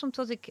is.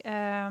 Omdat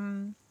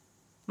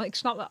maar ik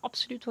snap wel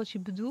absoluut wat je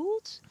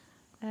bedoelt.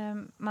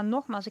 Maar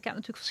nogmaals, ik heb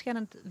natuurlijk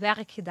verschillend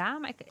werk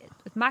gedaan. Maar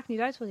het maakt niet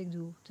uit wat ik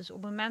doe. Dus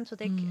op het moment dat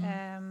ik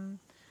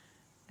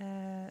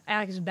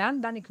ergens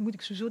moet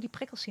ik sowieso die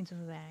prikkels zien te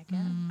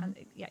verwerken. En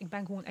ik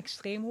ben gewoon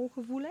extreem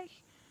hooggevoelig.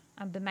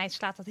 En bij mij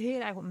slaat dat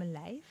heel erg op mijn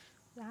lijf.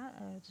 Ja,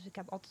 dus ik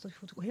heb altijd dat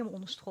ik helemaal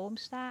onder stroom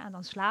sta. En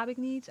dan slaap ik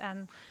niet.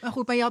 Maar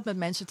goed, maar je had met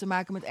mensen te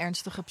maken met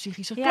ernstige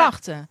psychische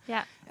klachten.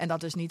 Ja. En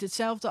dat is niet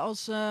hetzelfde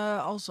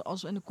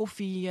als een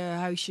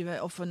koffiehuisje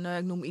of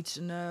ik noem iets,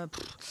 een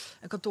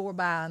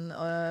kantoorbaan.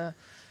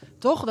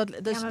 Toch?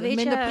 Dat is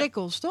minder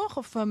prikkels, toch?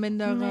 Of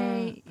minder...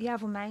 Nee,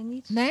 voor mij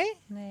niet. Nee?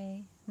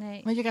 Nee.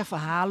 Want je krijgt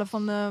verhalen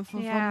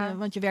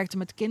want je werkte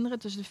met kinderen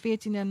tussen de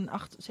 14 en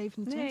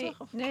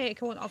 27? Nee, ik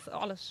gewoon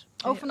alles.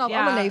 Van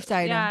alle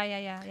leeftijden?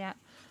 Ja.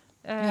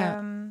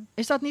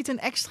 Is dat niet een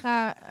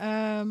extra...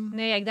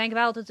 Nee, ik denk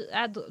wel dat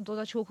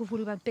doordat je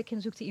hooggevoelig bent, pik je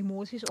natuurlijk die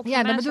emoties op.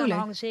 Ja, dat bedoel ik.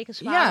 Hangen zeker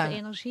zwaar de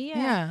energie.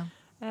 Ja.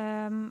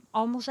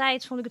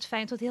 Anderzijds vond ik het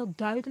fijn dat het heel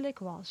duidelijk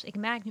was. Ik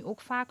merk nu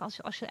ook vaak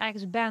als je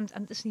ergens bent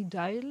en het is niet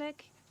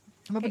duidelijk.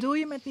 Wat bedoel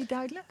je met niet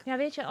duidelijk? Ja,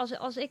 weet je,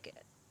 als ik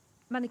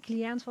met een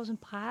cliënt was aan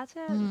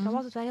praten, dan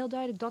was het wel heel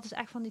duidelijk, dat is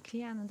echt van die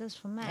cliënt en dat is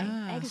van mij.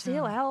 Eigenlijk is het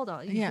heel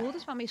helder. Je voelt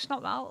het wel, maar je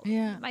snapt wel.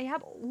 Ja. Maar je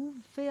hebt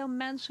hoeveel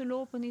mensen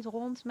lopen niet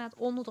rond met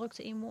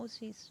onderdrukte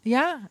emoties.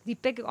 Ja. Die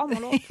pik ik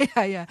allemaal op.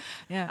 Ja.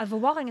 En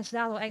verwarring is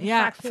daardoor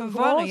eigenlijk vaak veel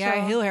groter.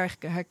 Ja, heel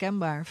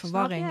herkenbaar.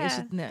 Verwarring is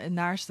het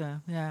naarste.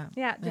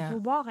 Ja, de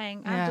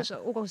verwarring. En dus,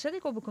 ook al zit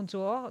ik op een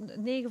kantoor,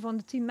 9 van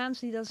de 10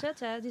 mensen die daar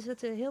zitten, die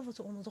zitten heel veel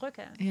te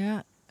onderdrukken.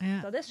 Ja.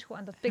 Dat is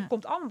gewoon, dat pik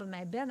komt allemaal bij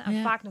mij binnen.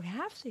 En vaak nog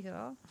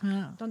heftiger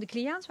dan de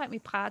cliënt waar ik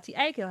mee praat, die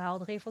eigenlijk heel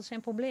helder heeft wat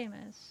zijn probleem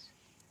is.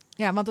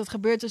 Ja, want het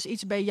gebeurt dus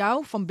iets bij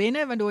jou van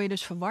binnen, waardoor je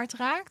dus verward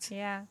raakt.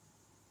 Ja.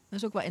 Dat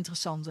is ook wel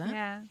interessant, hè?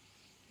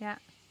 Ja.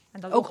 En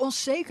dat ook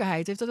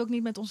onzekerheid. Heeft dat ook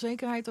niet met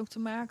onzekerheid ook te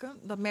maken?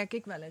 Dat merk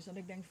ik wel eens. Dat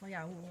ik denk van,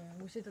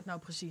 hoe zit het nou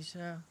precies?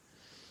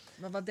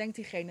 Wat denkt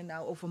diegene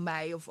nou over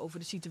mij of over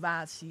de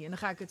situatie? En dan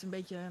ga ik het een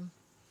beetje...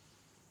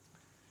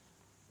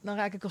 Dan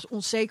raak ik als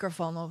onzeker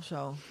van of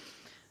zo.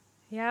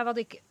 Ja, wat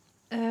ik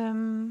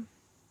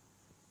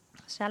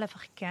zelf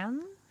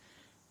herken.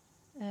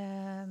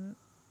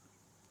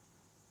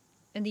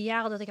 In die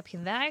jaren dat ik heb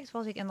gewerkt,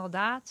 was ik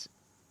inderdaad...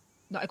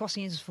 Nou, ik was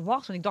niet eens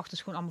verwacht, want ik dacht dat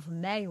het gewoon allemaal voor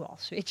mij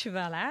was. Weet je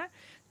wel, hè?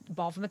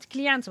 Behalve met de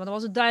cliënten, want dan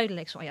was het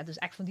duidelijk. Zo, dat is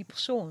echt van die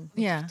persoon.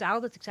 Ik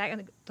vertelde het, ik zei,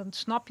 en dan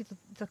snap je,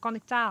 dat kan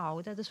ik taal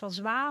houden. Dat is wel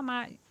zwaar,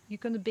 maar je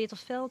kunt het beter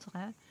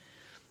filteren.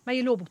 Maar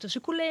je loopt ook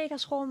tussen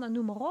collega's rond en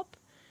noem maar op.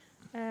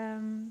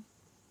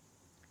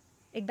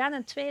 Ik ben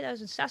in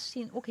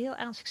 2016 ook heel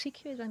ernstig ziek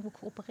geweest. Ben ik ook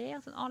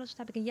geopereerd en alles.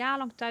 Toen heb ik een jaar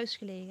lang thuis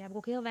gelegen. Heb ik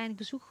ook heel weinig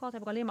bezoek gehad.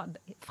 Heb ik alleen maar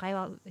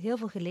vrijwel heel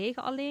veel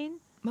gelegen alleen.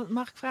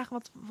 Mag ik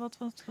vragen wat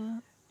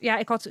Ja,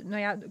 ik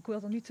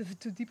wil er niet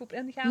te diep op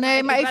ingaan.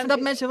 Nee, maar even dat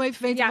mensen wel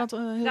even weten wat...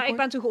 ik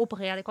ben toen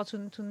geopereerd. Ik had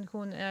toen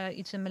gewoon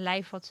iets in mijn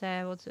lijf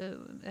wat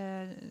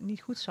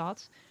niet goed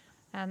zat.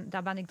 En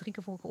daar ben ik 3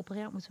 keer voor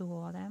geopereerd moeten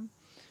worden.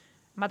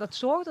 Maar dat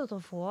zorgde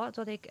ervoor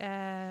dat ik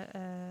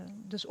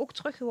dus ook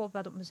teruggeworpen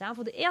werd op mezelf.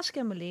 Voor de eerste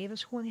keer in mijn leven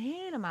is gewoon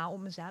helemaal op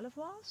mezelf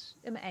was.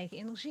 In mijn eigen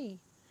energie.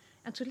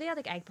 En toen leerde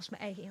ik eigenlijk pas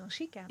mijn eigen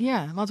energie kennen.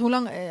 Ja, want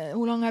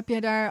hoe lang heb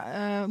je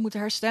daar moeten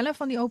herstellen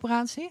van die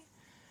operatie?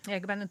 Ja,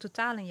 ik ben in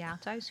totaal een jaar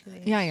thuis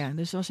geweest. Ja,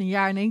 dus het was een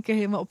jaar in één keer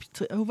helemaal op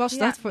je... Hoe was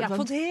dat? Ik vond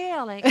het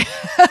heerlijk.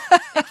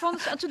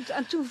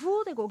 En toen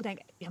voelde ik ook, er is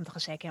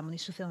eigenlijk helemaal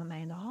niet zoveel met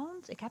mij in de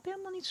hand. Ik heb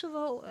helemaal niet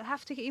zoveel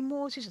heftige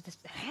emoties.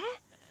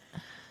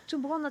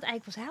 Toen begon dat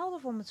eigenlijk was helder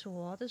voor me te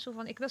worden. Zo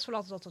van, ik wist wel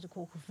altijd dat ik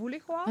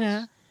hooggevoelig was.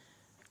 Ja.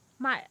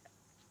 Maar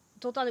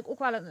doordat ik ook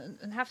wel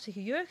een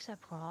heftige jeugd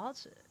heb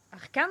gehad,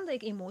 herkende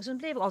ik emoties. En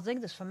bleef ik altijd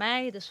denken, dit is van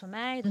mij, dit is van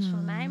mij, dit is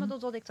van mij. Maar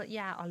doordat ik dat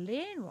jaar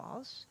alleen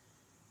was,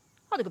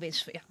 had ik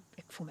opeens van,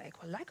 ik voel me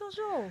eigenlijk wel lekker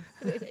zo.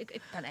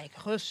 Ik ben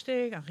eigenlijk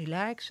rustig en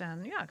relaxed.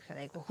 En ja, ik ga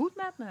eigenlijk wel goed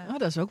met me. Oh,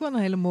 dat is ook wel een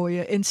hele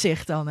mooie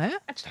inzicht dan, hè?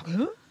 En toen dacht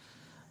ik,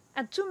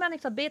 En toen ben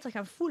ik dat beter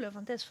gaan voelen.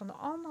 Van dit is van de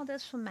ander, dit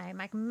is van mij.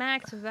 Maar ik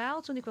merkte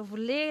wel, toen ik weer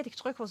volledig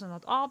terug was in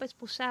dat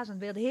arbeidsproces en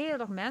weer de hele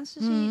dag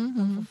mensen zie,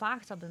 dan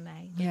vervaagt dat bij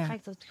mij. Dan krijg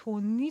ik dat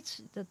gewoon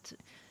niet.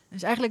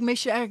 Dus eigenlijk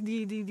mis je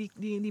eigenlijk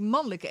die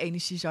mannelijke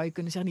energie, zou je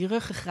kunnen zeggen. Die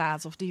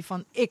ruggengraat of die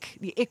van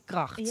die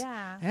ik-kracht.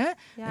 Ja. Hè?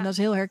 Ja. En dat is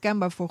heel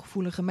herkenbaar voor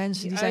gevoelige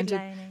mensen. Die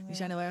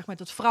zijn heel erg met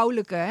dat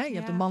vrouwelijke. Hè? Je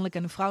hebt de mannelijke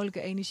en de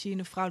vrouwelijke energie. En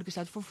de vrouwelijke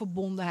staat voor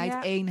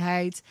verbondenheid,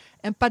 eenheid,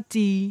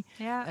 empathie.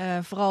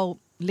 Ja. Vooral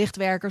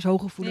lichtwerkers,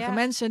 hooggevoelige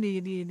mensen.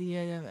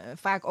 Die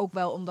vaak ook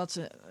wel omdat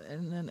ze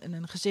in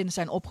een gezin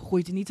zijn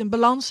opgegroeid die niet in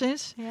balans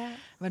is. Ja.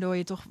 Waardoor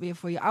je toch weer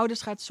voor je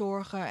ouders gaat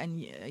zorgen. En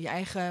je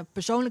eigen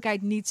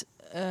persoonlijkheid niet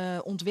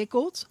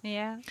ontwikkelt.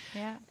 Ja.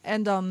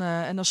 En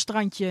dan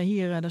strand je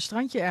hier, dan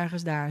strand je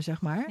ergens daar,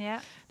 zeg maar. Ja.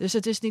 Dus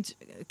het is niet...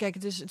 Kijk,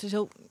 het is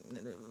heel...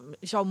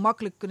 Het zou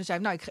makkelijk kunnen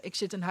zijn, nou, ik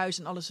zit in huis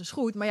en alles is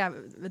goed. Maar ja,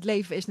 het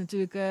leven is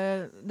natuurlijk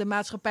de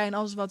maatschappij en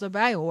alles wat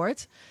erbij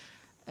hoort.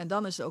 En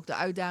dan is het ook de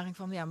uitdaging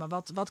van,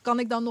 maar wat kan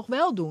ik dan nog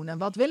wel doen? En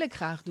wat wil ik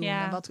graag doen?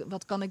 Ja. En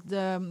wat kan ik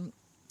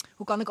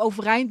hoe kan ik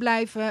overeind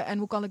blijven? En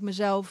hoe kan ik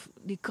mezelf,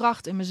 die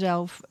kracht in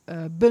mezelf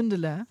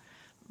bundelen?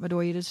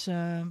 Waardoor je dus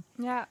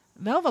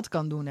wel wat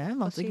kan doen, hè? Want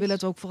precies. Ik wil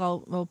het ook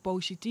vooral wel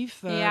positief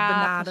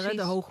benaderen, precies.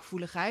 De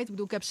hooggevoeligheid. Ik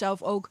bedoel, ik heb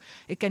zelf ook,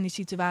 ik ken die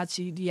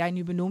situatie die jij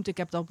nu benoemt. Ik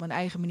heb dat op mijn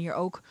eigen manier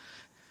ook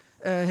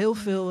heel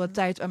veel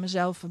tijd aan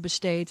mezelf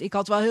besteed. Ik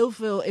had wel heel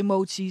veel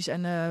emoties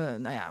en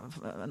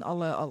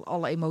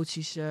alle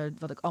emoties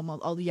wat ik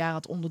allemaal al die jaren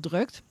had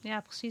onderdrukt.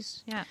 Ja,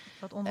 precies. Ja,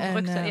 dat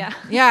onderdrukte.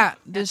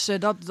 Dus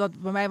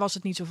dat bij mij was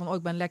het niet zo van,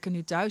 ik ben lekker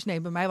nu thuis.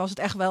 Nee, bij mij was het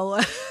echt wel...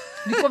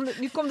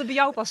 Nu komt het bij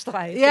jou pas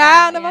eruit.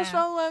 Ja, dat was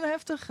wel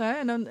heftig. Hè?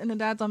 En dan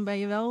inderdaad, dan ben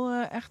je wel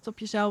echt op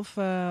jezelf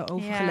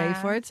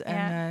overgeleverd. Ja,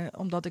 en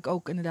omdat ik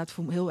ook inderdaad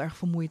heel erg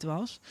vermoeid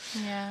was.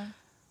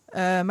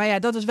 Ja. Maar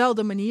dat is wel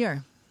de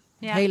manier.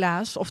 Ja.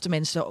 Helaas. Of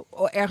tenminste,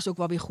 ergens ook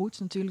wel weer goed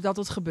natuurlijk dat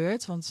het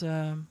gebeurt. Want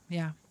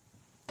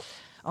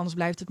anders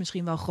blijft het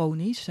misschien wel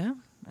chronisch. Hè?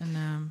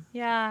 En,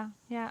 ja,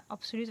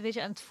 absoluut. Weet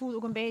je, en het voelt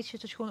ook een beetje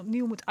dat je gewoon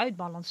opnieuw moet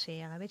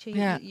uitbalanceren. Weet je,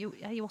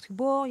 je wordt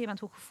geboren, je bent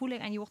hooggevoelig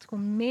en je wordt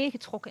gewoon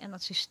meegetrokken in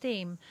dat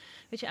systeem.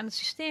 Weet je, en het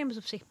systeem is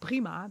op zich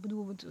prima. Ik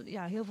bedoel,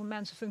 heel veel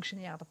mensen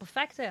functioneren er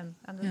perfect in.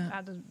 En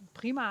dat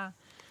prima.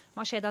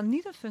 Maar als jij daar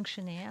niet in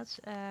functioneert,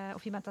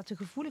 of je bent daar te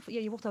gevoelig voor,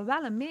 je wordt er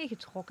wel in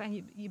meegetrokken.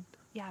 En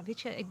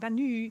weet je, ik ben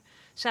nu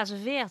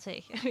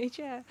 46, weet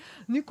je.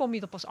 Nu kom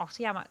je er pas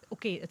achter. Ja, maar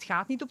oké, het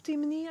gaat niet op die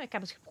manier. Ik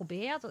heb het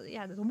geprobeerd.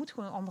 Ja, er moet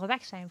gewoon een andere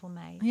weg zijn voor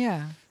mij.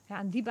 Ja. Ja,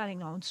 en die ben ik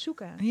nou aan het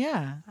zoeken.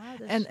 Ja,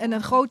 dus, en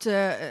een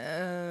grote...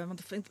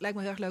 want het lijkt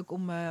me heel erg leuk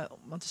om...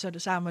 want we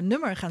zouden samen een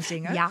nummer gaan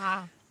zingen.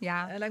 Ja.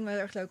 Het lijkt me heel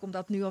erg leuk om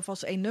dat nu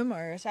alvast 1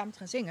 nummer samen te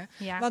gaan zingen.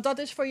 Ja. Want dat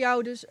is voor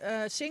jou dus...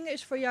 zingen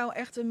is voor jou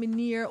echt een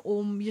manier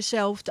om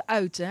jezelf te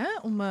uiten, hè?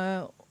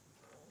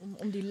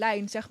 Om die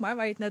lijn, zeg maar,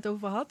 waar je het net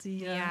over had.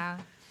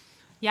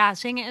 Ja,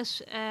 zingen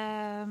is...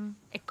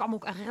 ik kan me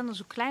ook herinneren,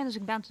 zo klein als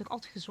ik ben, toen ik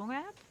altijd gezongen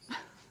heb.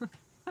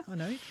 Oh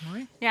nee,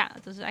 mooi. Ja,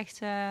 het is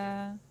echt...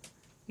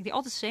 ik deed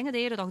altijd zingen de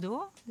hele dag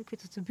door. Ik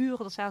weet dat de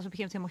buren er zelfs op een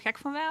gegeven moment helemaal gek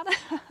van werden.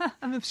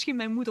 En misschien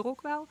mijn moeder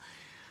ook wel.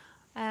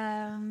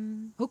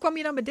 Hoe kwam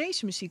je dan bij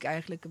deze muziek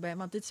eigenlijk bij?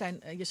 Want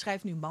je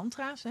schrijft nu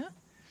mantra's, hè?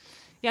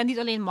 Ja, niet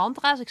alleen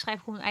mantra's. Ik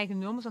schrijf gewoon eigen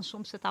nummers en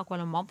soms zit daar ook wel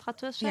een mantra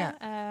tussen.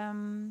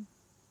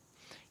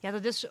 Ja,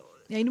 dat is...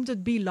 Ja, je noemt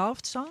het Be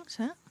Loved Songs,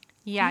 hè?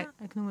 Ja,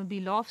 ik noem het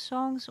Be Loved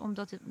Songs,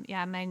 omdat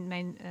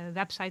mijn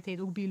website heet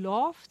ook Be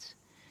Loved.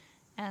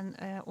 En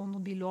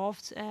onder Be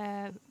Loved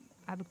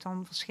heb ik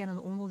dan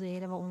verschillende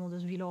onderdelen, waaronder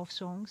dus We Love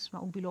Songs,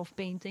 maar ook We Love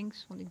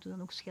Paintings, want ik doe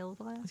dan ook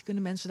schilderen. Dat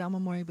kunnen mensen daar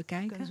allemaal mooi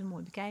bekijken. Kunnen ze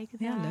mooi bekijken.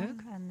 Ja, daar.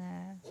 leuk. En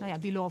nou ja,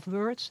 We Love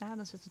Words, hè,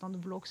 daar zitten dan de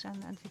blogs en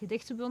de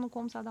gedichtenbundel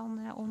komt daar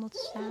dan onder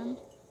te staan.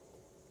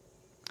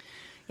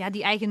 Ja,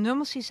 die eigen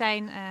nummers die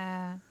zijn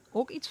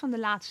ook iets van de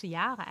laatste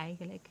jaren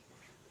eigenlijk.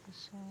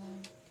 Dus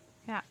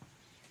ja,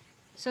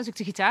 sinds ik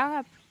de gitaar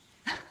heb.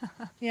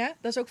 Ja,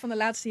 dat is ook van de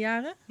laatste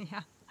jaren?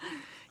 Ja.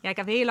 Ja, ik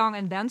heb heel lang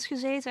in bands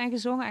gezeten en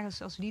gezongen,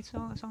 eigenlijk als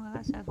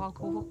liedzangeres.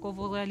 Vooral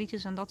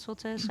coverliedjes en dat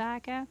soort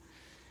zaken.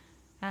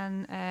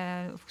 En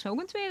volgens mij ook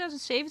in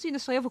 2017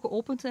 is er heel veel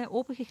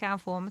open gegaan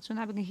voor me. Toen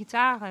heb ik een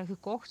gitaar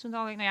gekocht. Toen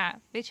dacht ik, nou ja,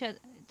 weet je,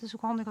 het is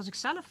ook handig als ik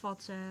zelf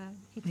wat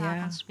gitaar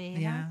kan spelen.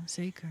 Ja,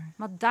 zeker.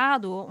 Maar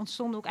daardoor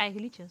ontstonden ook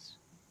eigen liedjes.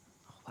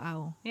 Oh,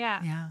 wauw.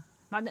 Ja.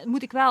 Maar dan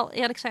moet ik wel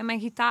eerlijk zijn,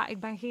 ik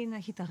ben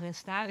geen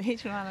gitarist, hè,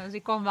 weet je wel. Dus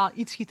ik kan wel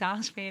iets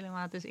gitaar spelen,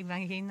 maar dus ik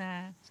ben geen,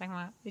 zeg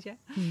maar, weet je.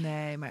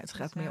 Nee, maar het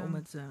gaat meer om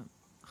het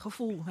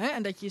gevoel, hè?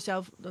 En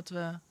dat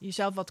we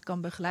jezelf wat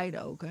kan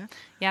begeleiden ook, hè?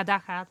 Ja, daar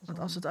gaat het Want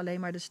om. als het alleen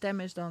maar de stem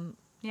is, dan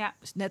is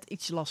het net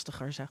iets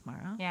lastiger, zeg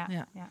maar. Hè?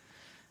 Ja.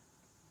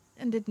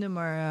 En dit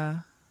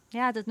nummer...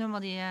 dit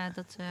nummer,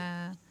 dat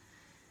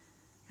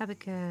heb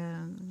ik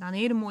na een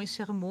hele mooie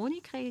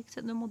ceremonie kreeg ik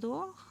dit nummer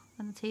door.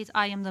 En het heet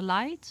I Am The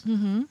Light.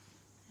 Mm-hmm.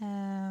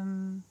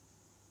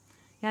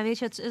 Ja, weet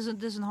je,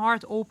 het is een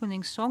heart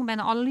opening song.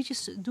 Bijna alle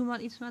liedjes doen wel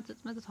iets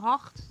met het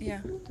hart.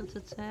 Ja. Dat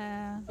het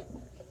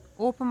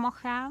open mag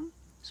gaan.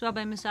 Zowel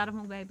bij mezelf,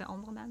 maar ook bij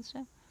andere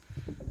mensen.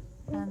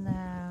 En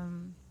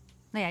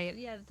nou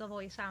ja, dat wil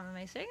je samen met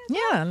mij zingen.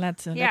 Ja,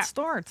 let's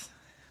start.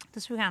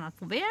 Dus we gaan het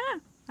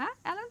proberen. Huh,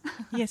 Ellen?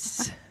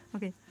 Yes.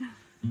 Oké.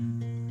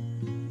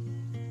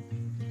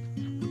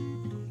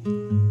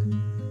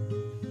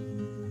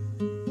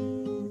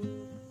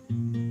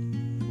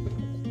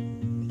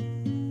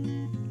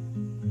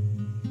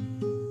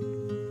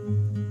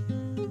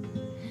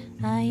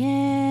 I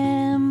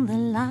am the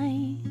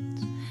light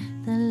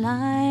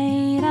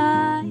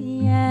I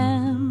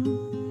am.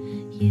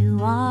 You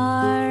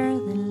are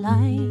the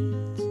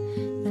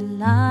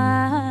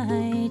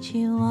light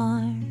you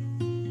are.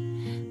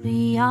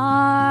 We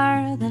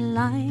are the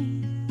light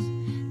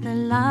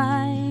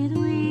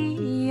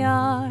we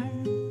are.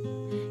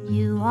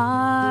 You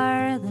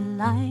are the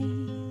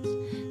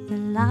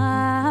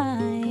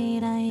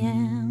light I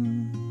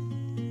am.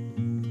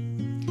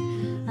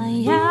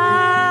 I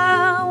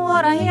am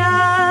what I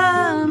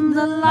am,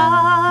 the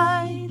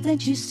light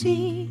that you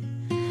see,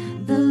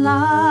 the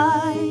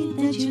light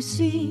that you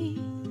see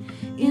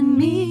in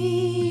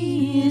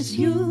me is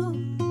you.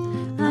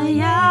 I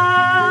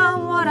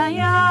am what I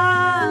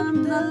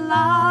am, the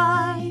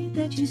light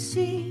that you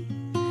see,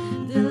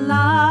 the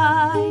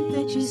light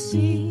that you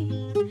see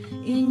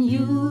in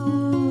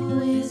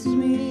you is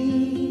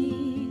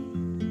me.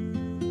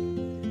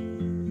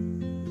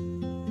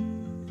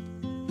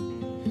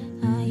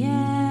 I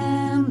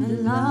am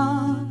the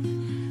love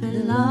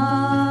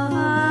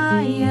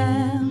I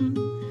am.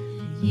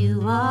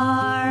 You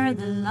are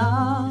the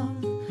love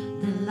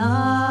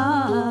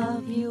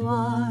you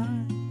are.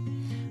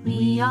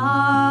 We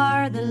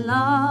are the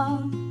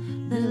love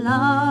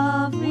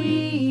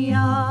we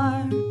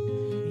are.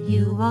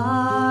 You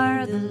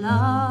are the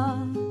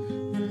love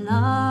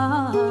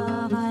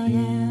I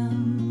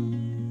am.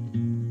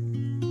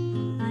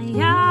 I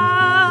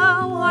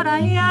am what I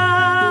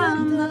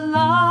am, the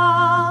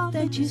love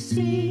that you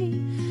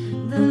see,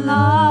 the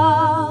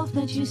love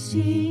that you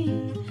see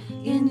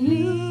in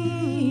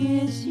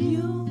me is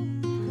you.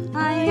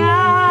 I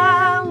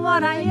am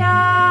what I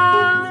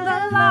am,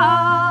 the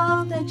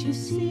love that you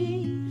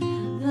see,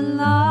 the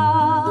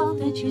love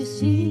that you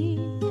see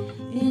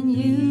in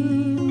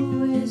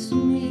you is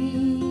me.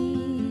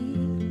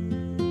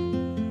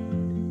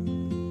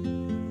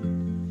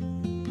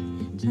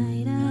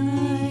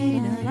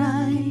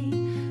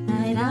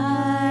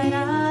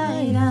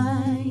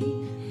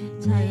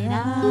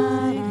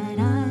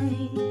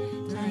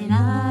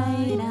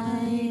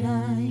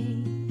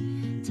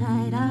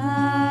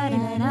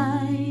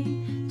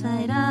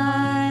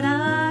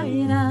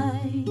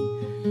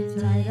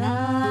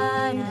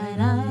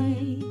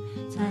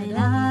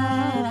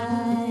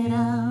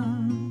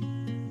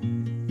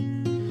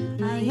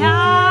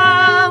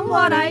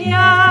 What I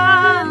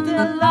am,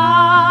 the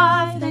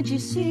life that you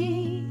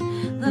see,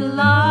 the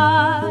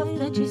life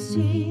that you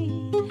see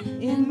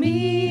in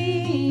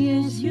me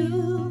is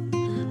you.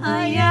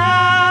 I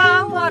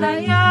am what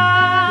I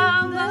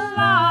am, the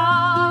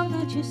life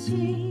that you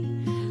see,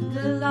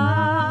 the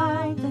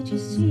life that you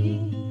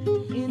see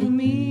in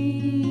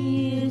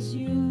me is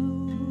you.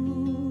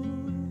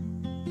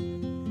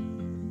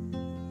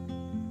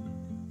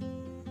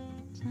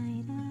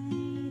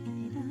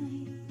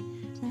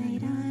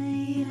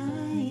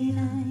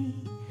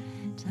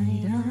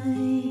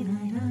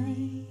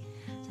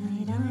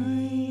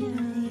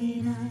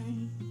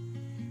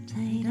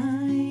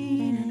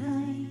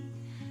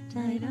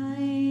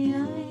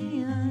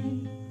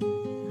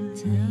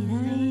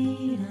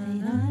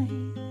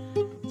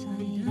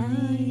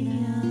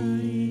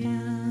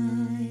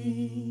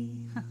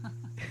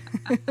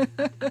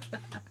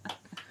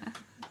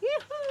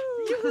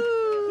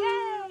 Joehoe!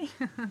 Yay!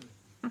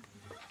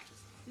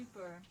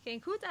 Super.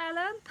 Ging goed,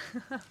 Ellen?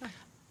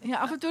 Ja,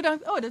 af en toe dacht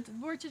ik, dat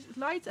woordje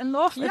light en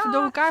love even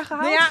door elkaar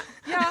gehaald.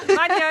 Ja,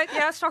 maakt niet uit.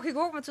 Ja, zag ik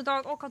ook. Maar toen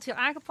dacht ik, ik had het hier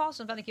aangepast.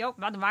 Dan ben ik,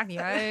 maar dat maakt niet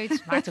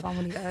uit. Maakt er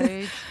allemaal niet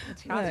uit.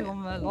 Het gaat hier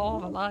om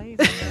love en light.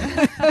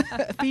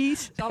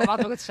 Peace. Het is allemaal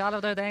toch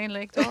hetzelfde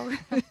uiteindelijk, toch?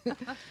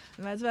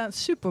 Maar het is wel een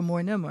super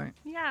mooi nummer.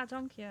 Ja,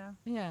 dank je.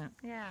 Ja.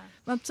 Ja.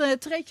 Want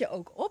treed je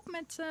ook op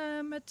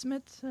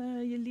met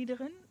je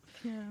liederen?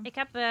 Ja. Ik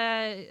heb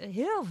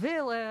heel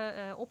veel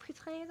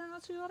opgetreden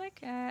natuurlijk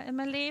in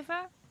mijn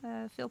leven.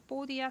 Veel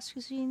podia's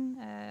gezien.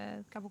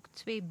 Ik heb ook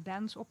 2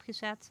 bands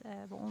opgezet,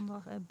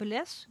 waaronder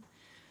Bliss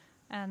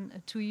en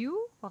To You.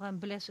 Waarin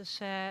Bliss is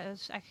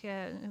echt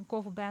een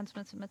coverband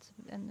met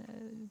een,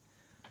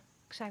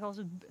 ik zeg als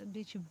een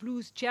beetje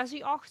blues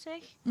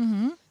jazzy-achtig.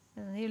 Mm-hmm.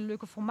 Een hele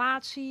leuke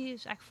formatie.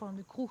 Is echt van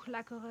de kroeg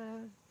lekker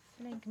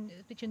flink een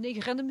beetje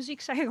negerende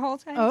muziek, zeg ik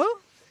altijd. Oh,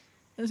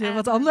 dat is heel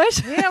wat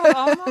anders. Heel wat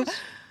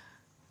anders.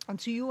 En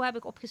To You heb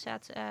ik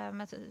opgezet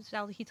met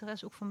dezelfde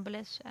gitarist ook van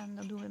Bliss. En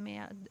dan doen we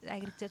meer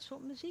eigenlijk dit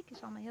soort muziek. Het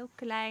is allemaal heel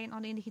klein,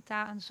 alleen de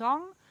gitaar en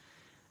zang.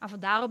 En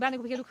vandaar ben ik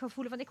op een gegeven moment gaan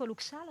voelen van ik wil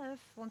ook zelf.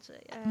 Want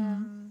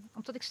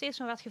omdat ik steeds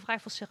meer werd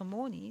gevraagd voor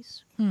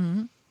ceremonies.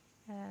 Mm-hmm.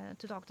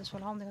 Toen dacht ik, het is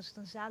wel handig als ik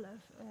dan zelf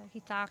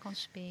gitaar kan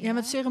spelen. Ja,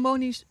 met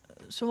ceremonies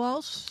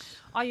zoals?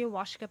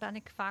 Ayahuasca ben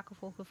ik vaker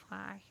voor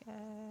gevraagd.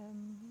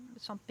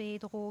 San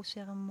Pedro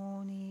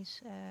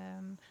ceremonies.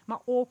 Maar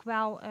ook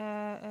wel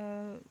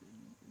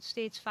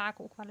steeds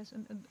vaker ook wel eens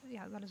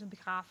een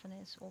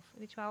begrafenis. Of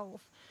weet je wel,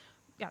 of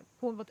ja,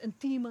 gewoon wat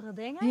intiemere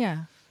dingen.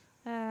 Ja,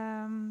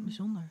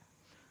 bijzonder.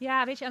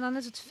 Ja, weet je, en dan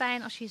is het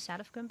fijn als je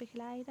jezelf kunt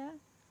begeleiden.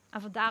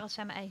 En vandaar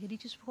zijn mijn eigen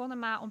liedjes begonnen.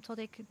 Maar omdat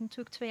ik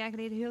natuurlijk 2 jaar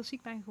geleden heel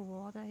ziek ben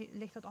geworden,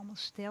 ligt dat allemaal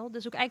stil.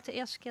 Dus ook eigenlijk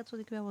de eerste keer dat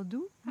ik wel wat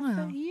doe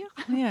hier.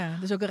 Ja,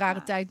 dus ook een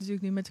rare tijd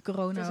natuurlijk nu met de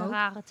corona. Het is een ook.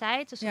 rare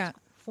tijd. Dus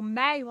voor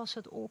mij was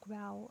het ook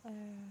wel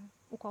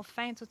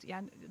fijn. Dat,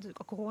 de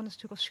corona is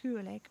natuurlijk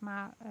afschuwelijk.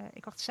 Maar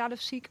ik werd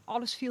zelf ziek.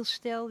 Alles viel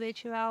stil, weet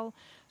je wel.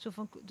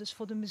 Dus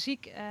voor de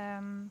muziek,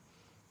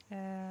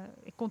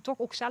 ik kon toch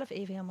ook zelf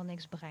even helemaal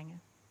niks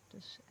brengen.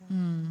 Dus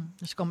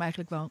het kwam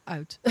eigenlijk wel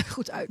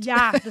goed uit.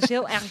 Ja, dat is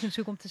heel erg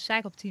natuurlijk om te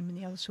zeggen op die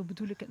manier. Zo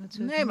bedoel ik het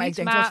natuurlijk Nee, maar niet.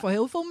 ik denk dat voor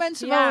heel veel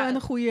mensen wel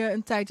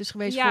een tijd is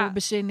geweest voor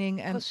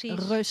bezinning en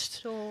rust.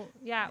 Zo,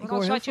 want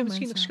dan had je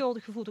misschien nog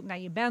schuldig gevoeld ook naar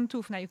je band toe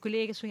of naar je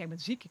collega's. Van, ik ben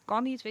ziek, ik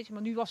kan niet, weet je.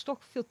 Maar nu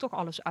viel toch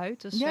alles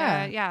uit. Dus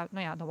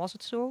dan was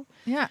het zo.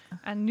 Ja.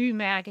 En nu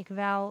merk ik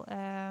wel...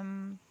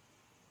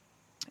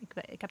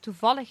 Ik heb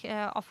toevallig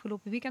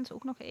afgelopen weekend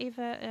ook nog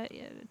even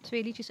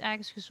 2 liedjes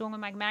ergens gezongen.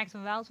 Maar ik merkte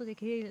wel dat ik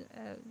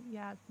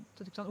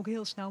dat ik dan ook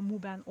heel snel moe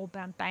ben, op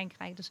ben, pijn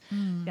krijg. Dus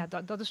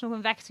dat is nog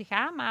een weg te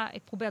gaan. Maar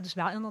ik probeer dus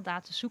wel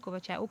inderdaad te zoeken.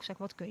 Wat jij ook zegt,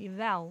 wat kun je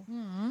wel?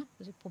 Mm-hmm.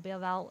 Dus ik probeer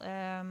wel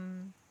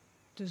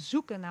te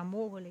zoeken naar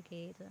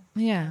mogelijkheden.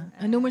 Ja,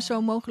 en noem eens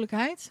zo'n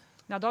mogelijkheid.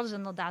 Nou, dat is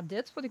inderdaad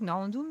dit wat ik nou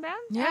aan het doen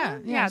ben.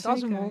 Ja, dat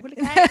is een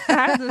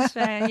mogelijkheid. Dus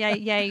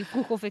jij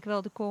vroeg of ik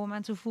wilde komen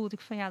en toen voelde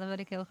ik van dat wil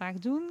ik heel graag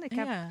doen. Ik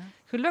heb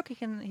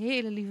gelukkig een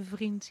hele lieve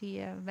vriend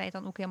die mij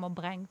dan ook helemaal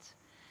brengt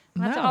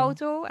met de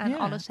auto en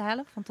alles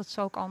helpt. Want dat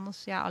zou ik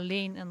anders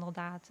alleen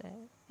inderdaad.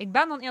 Ik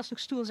ben dan eerst nog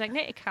stoer en zeg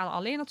nee, ik ga er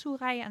alleen naartoe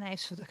rijden. En hij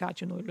zegt, dat gaat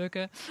je nooit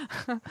lukken.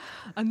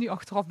 En nu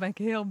achteraf ben ik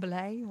heel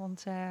blij,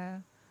 want...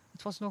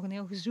 het was nog een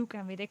heel gezoek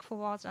en weet ik voor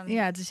wat. En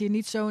het is hier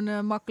niet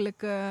zo'n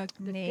makkelijke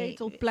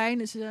Ketelplein.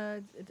 Dus,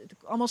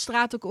 allemaal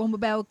straten komen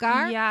bij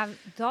elkaar. Ja,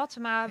 dat.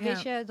 Maar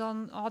weet je,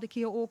 dan had ik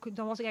hier ook...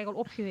 Dan was ik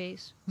eigenlijk al op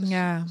geweest. Dus,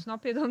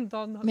 snap je?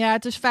 Dan... Ja,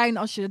 het is fijn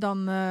als je dan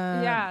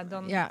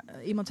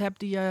iemand hebt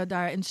die je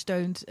daarin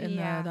steunt.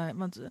 En,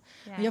 want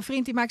jouw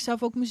vriend die maakt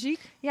zelf ook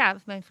muziek? Ja,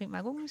 mijn vriend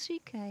maakt ook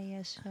muziek. Hij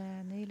is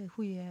een hele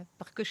goede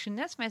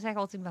percussionist. Maar hij zegt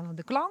altijd, ik ben van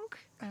de klank.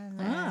 En,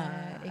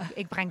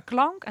 ik breng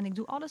klank en ik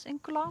doe alles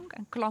in klank.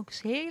 En klank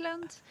is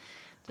helend.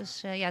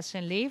 Dus het is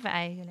zijn leven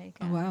eigenlijk.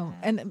 Wauw.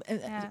 En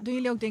doen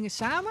jullie ook dingen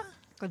samen?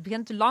 Het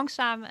begint te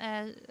langzaam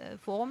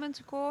vorm in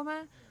te komen.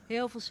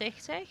 Heel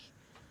voorzichtig.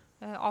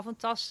 Af en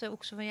tasten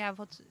ook zo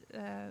van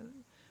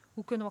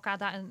hoe kunnen we elkaar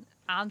daarin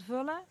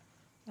aanvullen?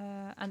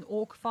 En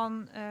ook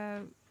van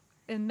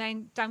in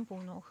mijn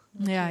tempo nog.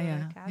 Dus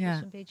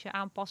een beetje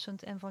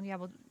aanpassend en van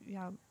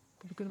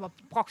we kunnen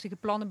wat prachtige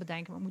plannen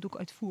bedenken, maar het moet ook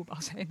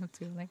uitvoerbaar zijn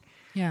natuurlijk.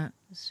 Ja.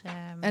 Dus,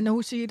 en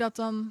hoe zie je dat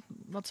dan?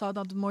 Wat zou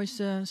dat het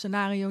mooiste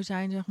scenario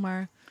zijn, zeg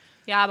maar?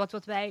 Ja,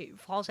 wat wij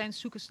vooral zijn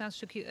zoeken is naar een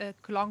stukje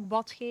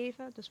klankbad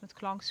geven. Dus met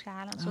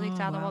klankschalen. Zal ik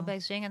daar dan wel bij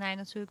zingen? En hij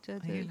natuurlijk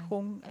de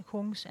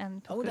gongs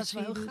en percussie. Dat is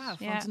wel heel gaaf.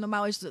 Want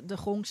normaal is de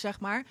gongs, zeg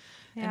maar,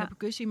 en de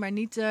percussie, maar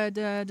niet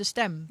de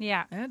stem.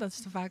 Ja. Dat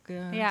is te vaak...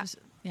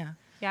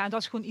 en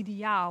dat is gewoon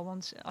ideaal.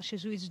 Want als je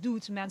zoiets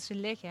doet, mensen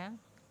liggen...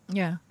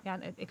 Ja,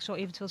 ik zou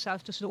eventueel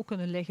zelf tussendoor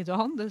kunnen liggen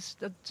dan. Dus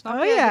dat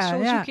snap je. Dus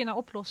zo zoek je naar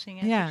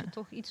oplossingen. Dat je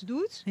toch iets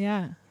doet.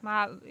 Ja.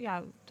 Maar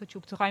dat je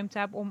ook de ruimte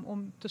hebt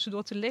om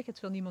tussendoor te liggen.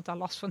 Terwijl niemand daar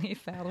last van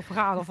heeft verder. Of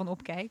raar van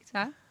opkijkt.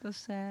 Hè?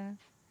 Dus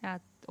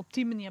op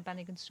die manier ben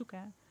ik aan het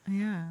zoeken.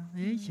 Ja,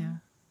 weet je.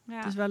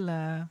 Het is wel...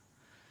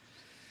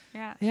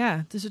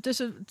 Ja, dus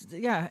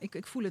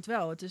ik voel het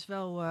wel. Het is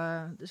wel,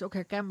 het is ook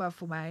herkenbaar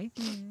voor mij.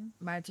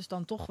 Maar het is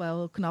dan toch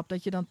wel knap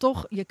dat je dan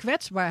toch je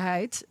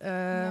kwetsbaarheid,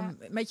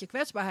 met je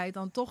kwetsbaarheid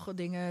dan toch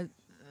dingen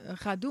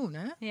gaat doen.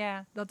 Hè?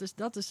 Ja.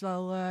 Dat is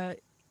wel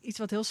iets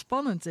wat heel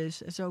spannend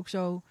is. Is ook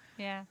zo.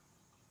 Ja.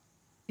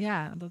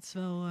 Ja, dat is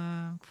wel.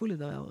 Ik voel het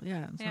wel.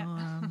 Ja, het is wel,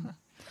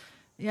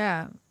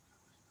 ja,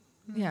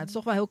 het is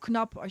toch wel heel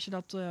knap als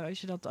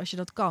je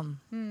dat kan.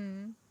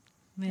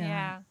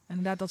 Ja. En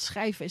inderdaad, dat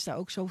schrijven is daar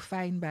ook zo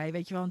fijn bij.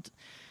 Weet je, want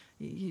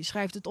je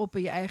schrijft het op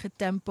in je eigen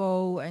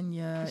tempo en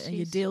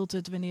je deelt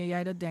het wanneer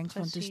jij dat denkt.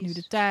 Van het is nu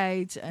de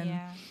tijd.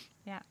 En,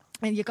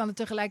 en je kan er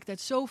tegelijkertijd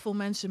zoveel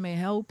mensen mee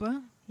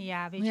helpen.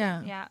 Ja, weet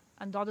je. Ja.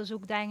 En dat is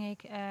ook denk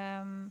ik.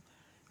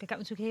 Ik heb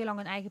natuurlijk heel lang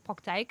een eigen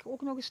praktijk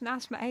ook nog eens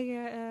naast mijn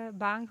eigen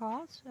baan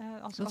gehad.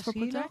 Als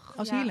healer.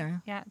 Als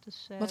healer? Ja,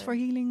 dus, wat voor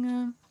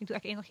healing? Ik doe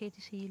echt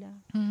energetisch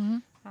healen.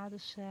 Mm-hmm. Ja,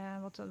 dus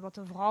wat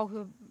er vooral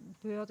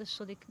gebeurt is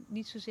dat ik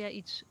niet zozeer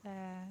iets...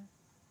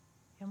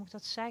 hoe moet ik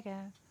dat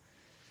zeggen?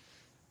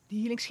 Die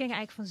healings gingen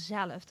eigenlijk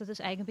vanzelf. Dat is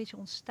eigenlijk een beetje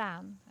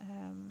ontstaan.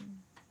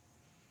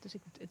 Dus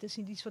het is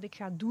niet iets wat ik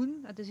ga doen.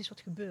 Het is iets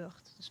wat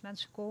gebeurt. Dus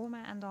mensen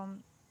komen en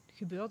dan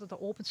gebeurt het.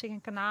 Er opent zich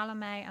een kanaal aan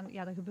mij. En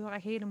ja, er gebeuren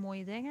echt hele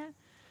mooie dingen.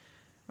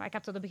 Maar ik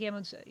heb dat op een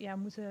gegeven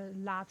moment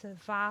moeten laten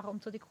varen.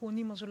 Omdat ik gewoon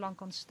niet meer zo lang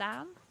kan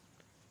staan.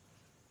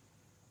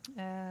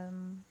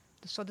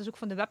 Dus dat is ook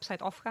van de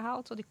website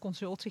afgehaald. Dat ik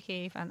consulten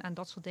geef en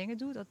dat soort dingen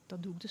doe.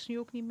 Dat doe ik dus nu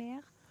ook niet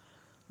meer.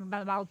 Ik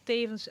ben wel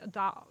tevens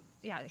daar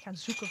gaan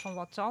zoeken van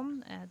wat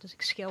dan. Dus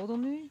ik schilder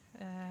nu.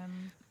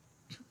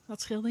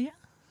 Wat schilder je?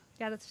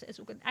 Ja, dat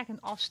is ook echt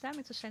een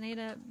afstemming. Het zijn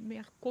hele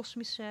meer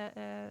kosmische,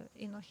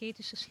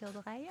 energetische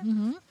schilderijen.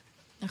 Mm-hmm.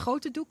 Een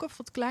grote doek of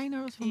wat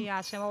kleiner? Ja,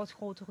 het zijn wel wat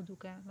grotere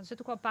doeken. Maar er zitten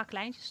ook wel een paar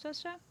kleintjes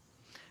tussen.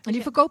 En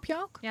die verkoop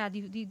je ook? Ja,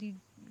 die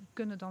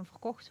kunnen dan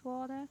verkocht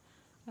worden.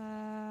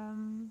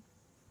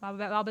 Maar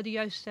wel bij de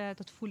juiste,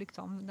 dat voel ik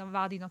dan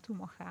waar die naartoe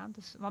mag gaan.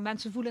 Dus, maar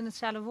mensen voelen het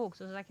zelf ook. Dus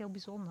dat is echt heel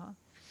bijzonder.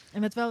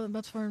 En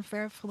wat voor een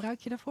verf gebruik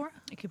je daarvoor?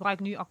 Ik gebruik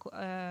nu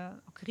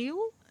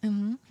acryl.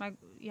 Mm-hmm. Maar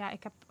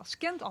ik heb als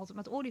kind altijd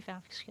met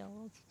olieverf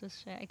geschilderd.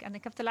 Dus,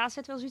 ik heb de laatste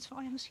tijd wel zoiets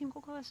van... misschien moet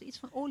ik ook wel eens iets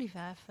van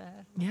olieverf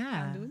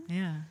gaan doen.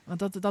 Ja,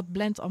 want dat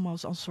blendt allemaal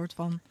als een soort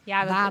van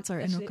water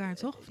in elkaar,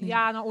 toch? Of niet?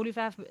 Ja, nou,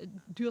 olieverf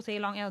duurt heel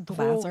lang en het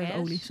droog water, is.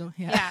 olie, zo.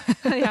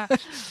 Ja.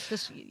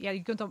 Dus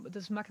je kunt dan... Het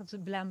is makkelijk te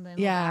blenden.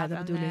 Ja,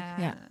 dat bedoel ik.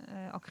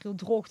 Acryl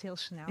droogt heel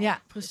snel.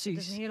 Ja, precies. Dus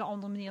het is een hele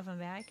andere manier van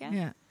werken.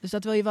 Ja. Dus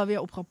dat wil je wel weer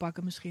op gaan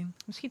pakken misschien?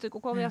 Misschien dat ik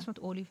ook wel weer eens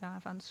met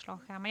olieverf aan de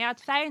slag ga. Maar ja,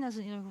 het fijne is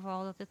in ieder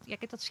geval dat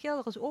dat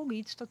schilderen is ook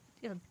iets. Dat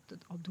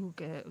doe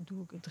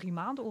ik 3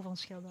 maanden over een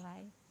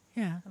schilderij.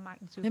 Ja,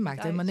 dat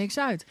maakt helemaal niks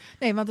uit.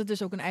 Nee, want het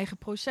is ook een eigen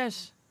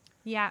proces.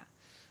 Ja.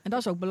 En dat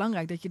is ook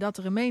belangrijk, dat je dat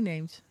erin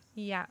meeneemt.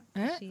 Ja,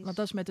 precies. Want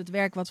dat is met het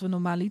werk wat we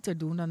normaliter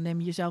doen, dan neem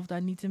je jezelf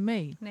daar niet in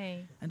mee.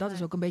 Nee. En dat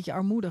is ook een beetje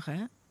armoedig,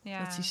 hè?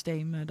 Ja. Dat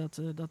systeem,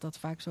 dat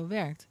vaak zo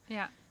werkt.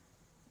 Ja.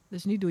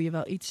 Dus nu doe je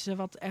wel iets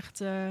wat echt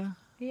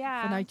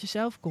vanuit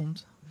jezelf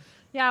komt.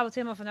 Ja, wat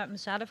helemaal vanuit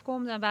mezelf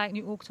komt en waar ik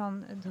nu ook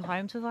dan de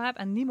ruimte voor heb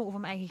en niet meer over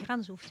mijn eigen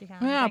grenzen hoef te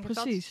gaan. Ja,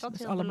 precies. Dat is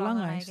het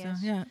allerbelangrijkste.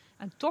 Ja.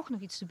 En toch nog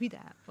iets te bieden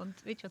hebt.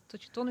 Want weet je,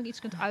 dat je toch nog iets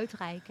kunt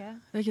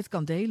uitreiken. Dat je het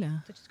kan delen.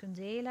 Dat je het kunt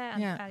delen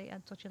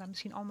en dat je daar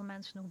misschien andere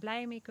mensen nog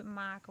blij mee kunt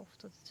maken. Of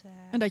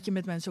en dat je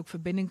met mensen ook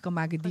verbinding kan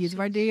maken die het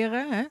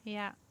waarderen. Hè?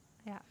 Ja.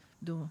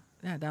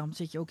 Daarom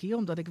zit je ook hier,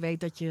 omdat ik weet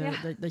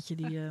dat je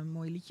die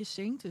mooie liedjes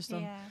zingt. Dus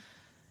dan...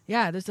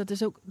 Ja, dus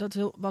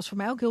was voor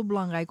mij ook heel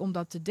belangrijk om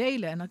dat te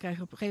delen. En dan krijg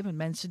je op een gegeven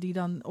moment mensen die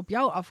dan op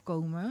jou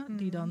afkomen. Mm.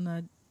 Die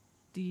dan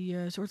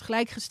die soort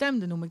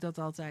gelijkgestemde noem ik dat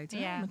altijd.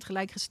 Hè? Met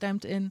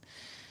gelijkgestemd in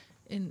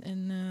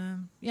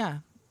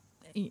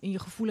je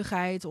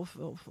gevoeligheid of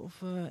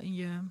in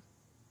je...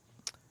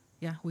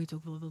 Ja, hoe je het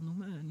ook wil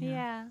noemen.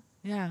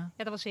 Ja,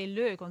 dat was heel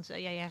leuk. Want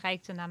jij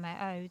reikte naar mij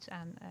uit.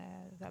 En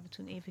we hebben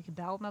toen even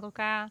gebeld met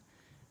elkaar.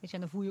 Weet je,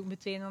 en dan voel je ook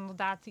meteen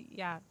inderdaad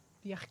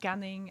die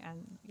herkenning.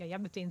 En je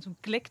hebt meteen zo'n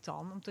klik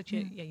dan. Omdat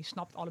je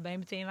snapt allebei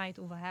meteen waar je het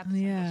over hebt.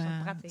 Ja, dat is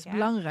dan prettig, het is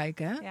belangrijk,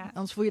 hè? Ja.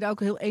 Anders voel je daar ook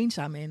heel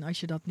eenzaam in. Als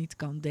je dat niet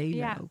kan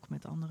delen, ook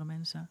met andere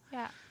mensen.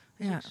 Ja,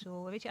 dat is ook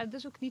zo. Weet je, het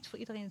is ook niet voor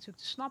iedereen natuurlijk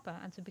te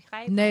snappen en te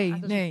begrijpen.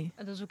 Nee,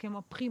 en dat is ook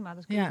helemaal prima.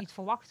 Dat kun je niet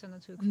verwachten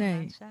natuurlijk van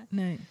mensen.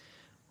 Nee.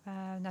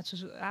 Net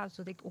zoals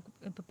dat ik ook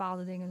in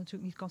bepaalde dingen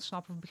natuurlijk niet kan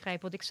snappen of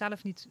begrijpen. Wat ik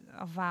zelf niet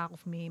ervaar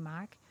of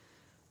meemaak.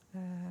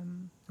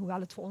 Hoewel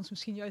het voor ons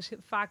misschien juist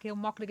vaak heel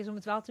makkelijk is om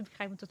het wel te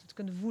begrijpen, dat we het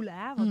kunnen voelen,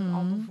 hè, wat een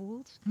ander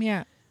voelt.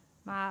 Ja.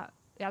 Maar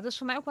dat is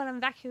voor mij ook wel een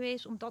weg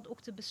geweest om dat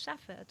ook te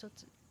beseffen.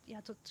 Dat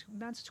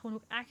mensen het gewoon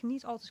ook echt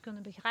niet altijd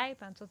kunnen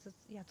begrijpen. En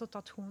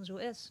dat gewoon zo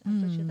is.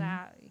 En dat je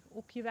daar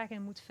ook je weg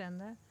in moet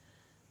vinden.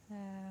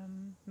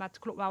 Maar het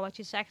klopt wel wat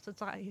je zegt,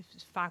 dat er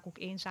vaak ook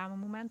eenzame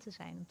momenten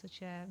zijn. Omdat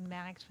je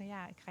merkt van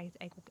ik krijg het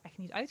eigenlijk ook echt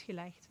niet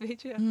uitgelegd,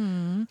 weet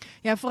je.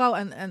 Ja, vooral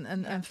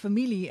en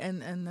familie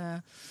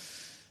en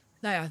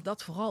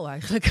dat vooral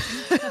eigenlijk.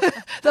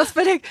 Dat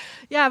vind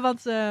ik. Ja,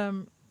 want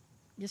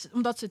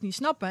omdat ze het niet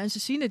snappen en ze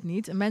zien het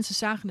niet. En mensen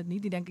zagen het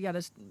niet. Die denken,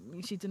 je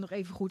ziet er nog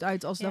even goed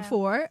uit als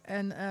daarvoor.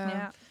 En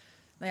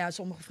Nou ja,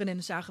 sommige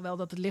vriendinnen zagen wel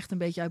dat het licht een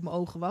beetje uit mijn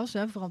ogen was.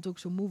 Hè, vooral toen ik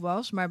zo moe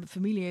was. Maar mijn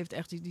familie heeft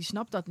echt, die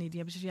snapt dat niet.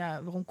 Die hebben zoiets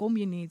ja, waarom kom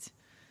je niet?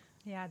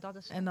 Ja, dat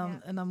is... En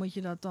dan moet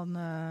je dat dan...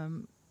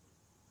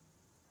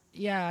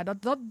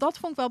 dat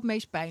vond ik wel het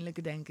meest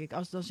pijnlijke, denk ik.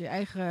 Als je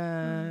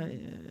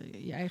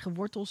eigen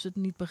wortels het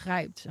niet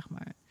begrijpt, zeg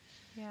maar.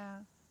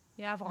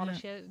 Ja, vooral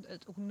als je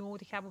het ook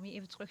nodig hebt om je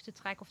even terug te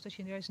trekken. Of dat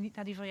je juist niet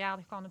naar die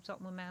verjaardag kan op dat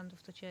moment.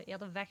 Of dat je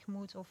eerder weg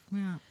moet. Of...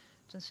 Ja.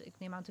 Dus ik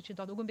neem aan dat je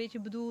dat ook een beetje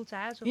bedoelt.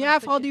 Hè? Zo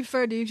vooral die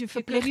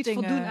verplichtingen. Je niet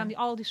voldoen aan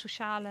al die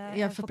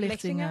sociale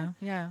verplichtingen.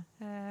 Ja.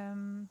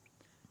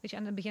 Weet je,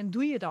 en in het begin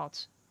doe je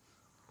dat.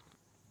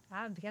 Ja,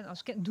 in het begin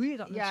als kind doe je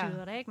dat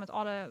natuurlijk. En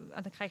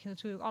dan krijg je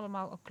natuurlijk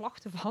allemaal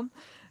klachten van.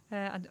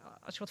 En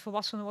als je wat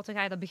volwassener wordt, dan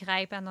ga je dat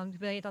begrijpen. En dan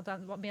wil je dat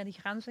dan wat meer die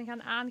grenzen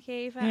gaan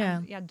aangeven.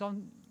 Ja. En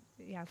dan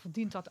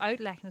verdient dat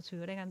uitleg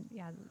natuurlijk. En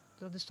ja,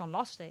 dat is dan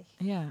lastig.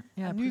 Ja,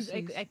 en nu,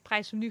 ik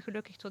prijs hem nu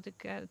gelukkig tot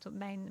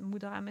mijn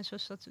moeder en mijn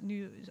zus dat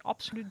nu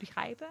absoluut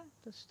begrijpen.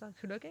 Dus dat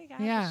gelukkig.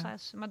 Ja.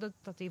 Dus, maar dat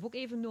heeft ook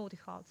even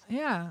nodig gehad.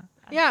 Ja,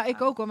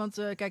 ik ook hoor. Want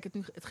kijk,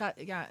 het gaat,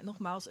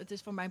 nogmaals, het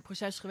is van mijn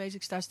proces geweest.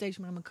 Ik sta steeds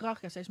meer in mijn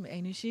kracht, steeds meer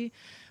energie.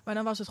 Maar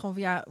dan was het gewoon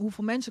van,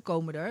 hoeveel mensen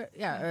komen er?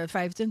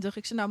 25.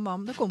 Ik zei, nou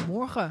mam, dat komt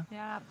morgen.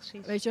 Ja,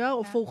 precies. Weet je wel?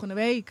 Of volgende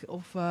week.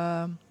 Of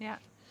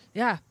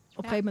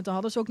op een gegeven moment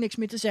hadden ze ook niks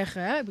meer te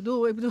zeggen. Hè? Ik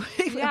bedoel, op een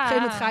gegeven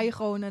moment ga je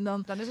gewoon en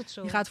dan is het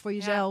zo. Je gaat voor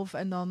jezelf.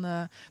 En dan,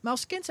 maar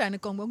als kind zijn, dan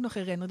kan ik me ook nog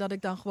herinneren dat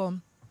ik dan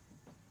gewoon...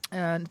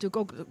 natuurlijk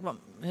ook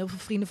heel veel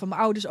vrienden van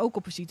mijn ouders ook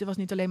op visite. Het was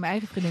niet alleen mijn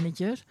eigen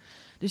vriendinnetjes.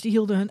 Dus die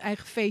hielden hun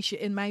eigen feestje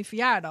in mijn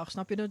verjaardag.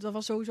 Snap je? Dat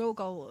was sowieso ook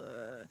al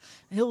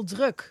heel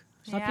druk.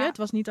 Snap je? Het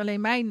was niet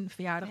alleen mijn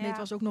verjaardag. Nee, het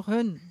was ook nog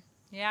hun.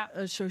 Ja,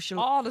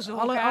 alles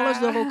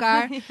door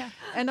elkaar.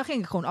 En dan ging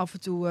ik gewoon af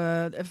en toe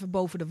even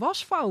boven de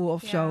was vouwen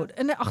of zo.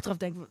 En achteraf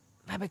denk ik,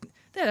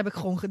 dat heb ik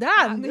gewoon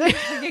gedaan.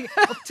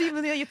 Op die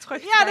manier je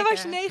terug. Ja, dan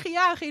was je 9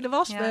 jaar, ging je de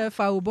was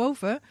vouwen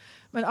boven.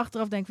 Maar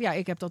achteraf denk ik,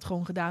 ik heb dat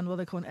gewoon gedaan, omdat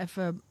ik gewoon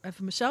even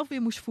mezelf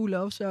weer moest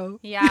voelen of zo.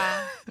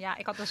 Ja,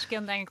 ik had als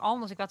kind denk ik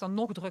anders. Ik werd dan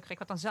nog drukker. Ik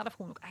werd dan zelf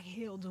gewoon ook echt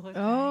heel druk.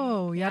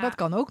 Dat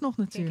kan ook nog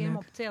natuurlijk. Ik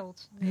helemaal op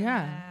tilt.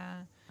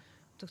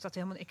 Dat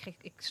helemaal,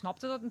 ik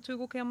snapte dat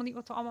natuurlijk ook helemaal niet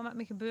wat er allemaal met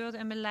me gebeurde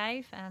in mijn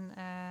lijf. En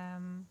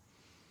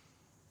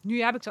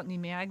nu heb ik dat niet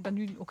meer. Ik ben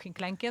nu ook geen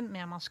klein kind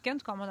meer. Maar als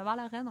kind kan me dat wel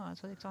herinneren.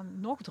 Dat ik dan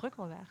nog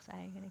drukker werd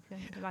eigenlijk. Dan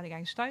werd ik eigenlijk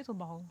een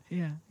stuiterbal.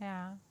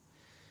 Ja.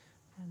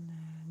 En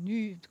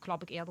nu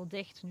klap ik eerder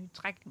dicht. Nu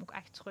trek ik me ook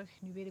echt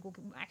terug. Nu weet ik ook,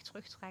 ik moet echt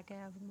terugtrekken.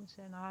 Of ik moet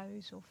naar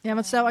huis. Of,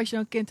 want stel als je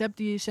een kind hebt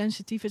die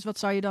sensitief is. Wat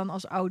zou je dan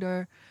als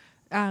ouder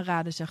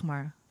aanraden, zeg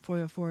maar?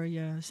 Voor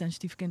je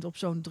sensitief kind op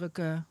zo'n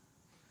drukke...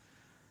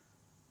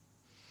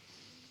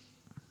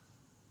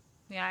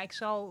 Ja, ik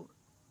zal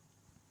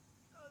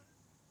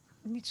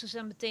niet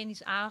zozeer meteen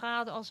iets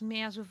aanraden als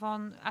meer zo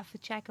van even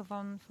checken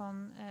van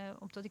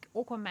omdat ik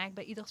ook wel merk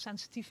bij ieder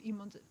sensitief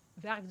iemand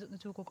werkt het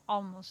natuurlijk ook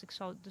anders. Ik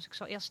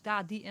zal eerst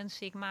daar die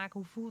insteek maken.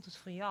 Hoe voelt het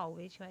voor jou?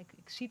 Weet je,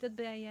 ik zie het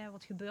bij je.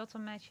 Wat gebeurt er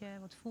met je?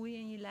 Wat voel je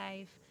in je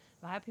lijf?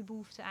 Waar heb je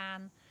behoefte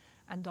aan?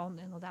 En dan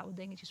inderdaad wat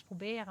dingetjes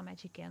proberen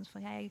met je kind.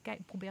 Van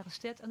kijk, probeer eens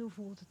dit en hoe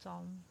voelt het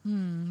dan?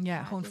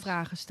 Gewoon dus,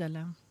 vragen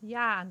stellen.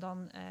 Ja, en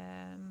dan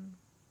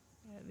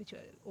weet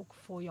je, ook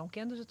voor jouw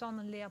kind is het dan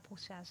een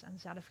leerproces. En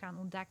zelf gaan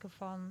ontdekken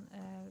van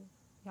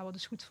wat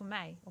is goed voor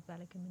mij? Op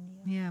welke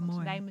manier? Ja, want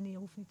mooi. mijn manier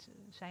hoeft niet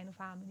zijn of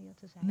haar manier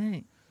te zijn.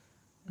 Nee.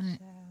 Dus,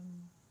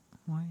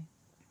 mooi.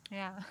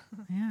 Ja.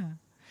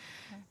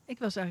 Ik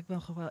zou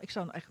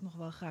eigenlijk nog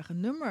wel graag een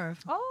nummer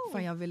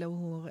van jou willen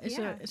horen.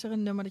 Is er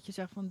een nummer dat je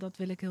zegt van dat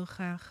wil ik heel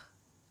graag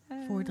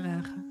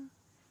voordragen?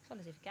 Ik zal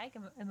eens even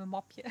kijken in mijn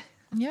mapje.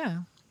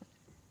 Ja.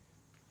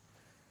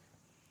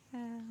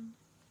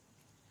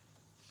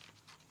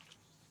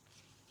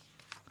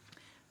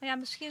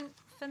 Misschien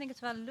vind ik het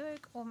wel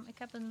leuk om... Ik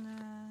heb een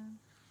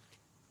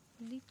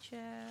liedje...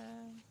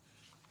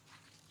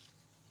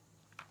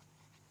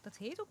 Dat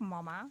heet ook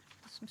Mama.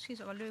 Dus misschien is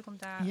het wel leuk om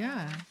daar...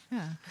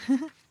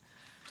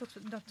 Tot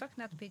we dat toch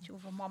net een beetje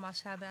over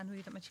mama's hebben en hoe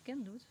je dat met je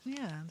kind doet.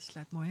 Ja, dat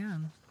sluit mooi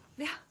aan.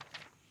 Ja.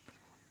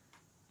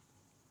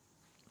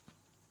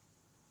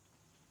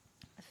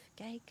 Even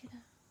kijken.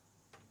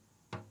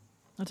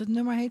 Want het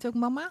nummer heet ook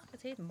Mama?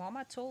 Het heet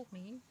Mama Told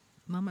Me.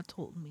 Mama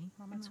Told Me.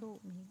 Mama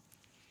Told Me.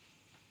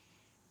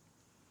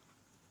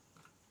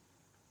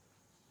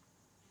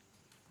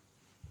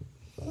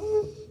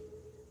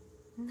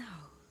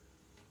 Nou.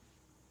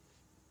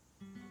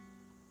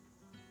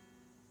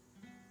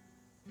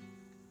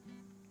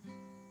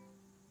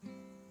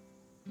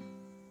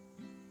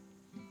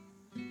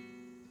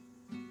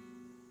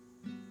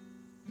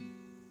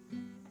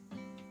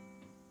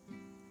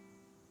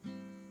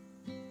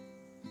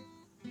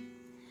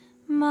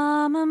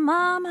 Mama,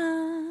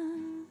 Mama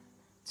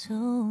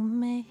told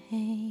me,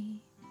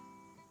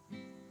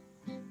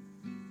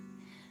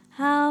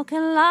 how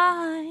can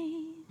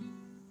life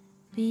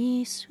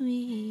be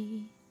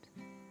sweet?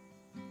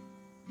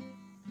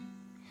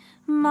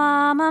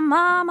 Mama,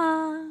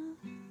 Mama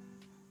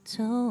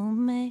told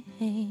me,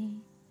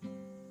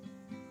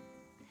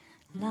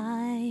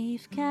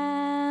 life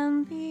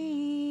can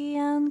be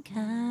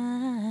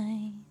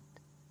unkind.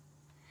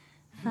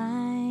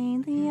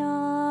 Find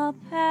your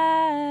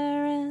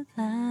paradise.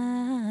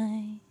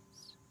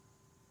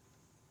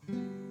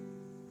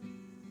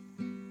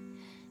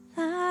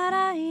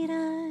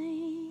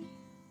 Da-da-dee-dee.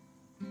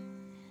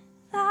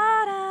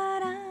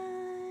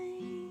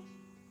 Da-da-dee.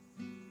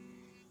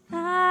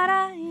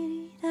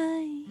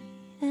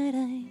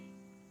 Da-da-dee-dee-dee-dee.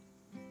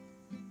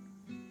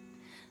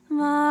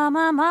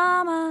 Mama,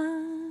 mama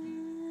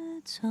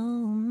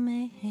told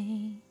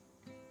me,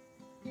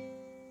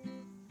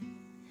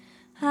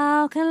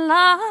 how can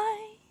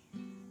life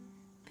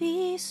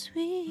be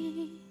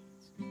sweet?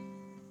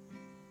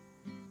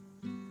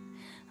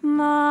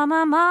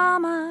 Mama,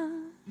 mama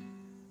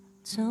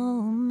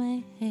told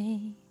me,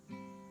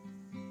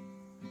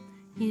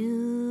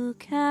 you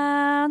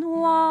can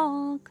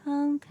walk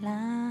on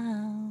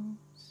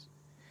clouds,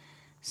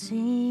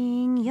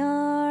 sing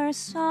your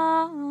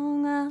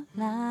song out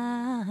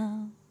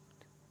loud.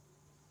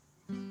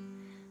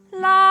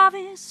 Love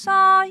is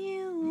all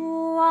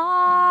you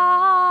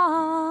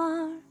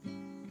are.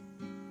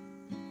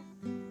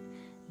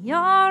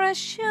 You're a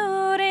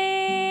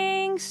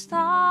shooting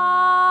star.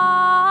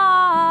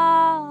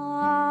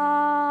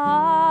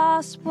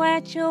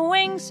 Spread your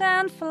wings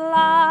and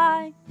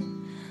fly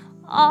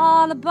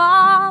all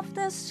above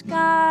the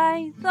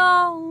sky.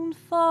 Don't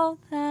fall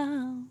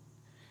down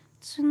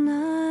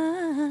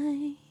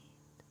tonight.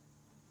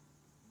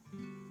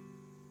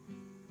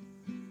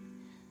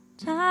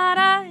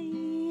 Da-da-dee-dee.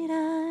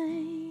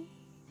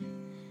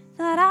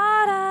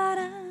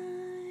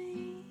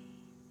 Da-da-da-dee.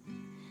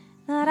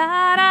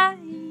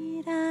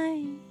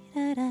 Da-da-da-dee-dee.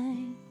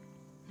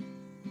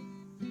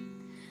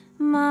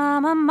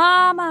 Mama,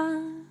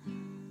 mama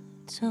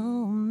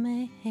told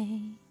me,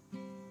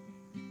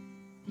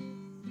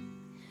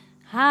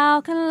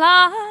 how can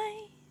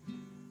life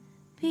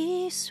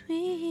be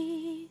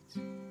sweet?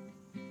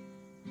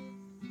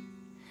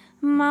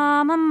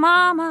 Mama,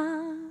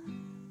 mama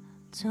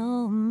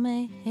told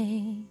me,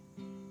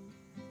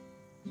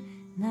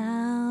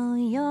 now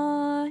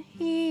you're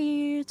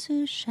here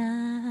to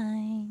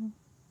shine.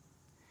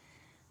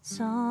 It's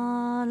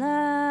all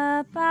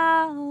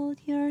about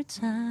your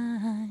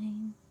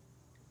time.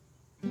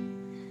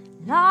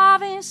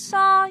 Love is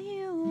all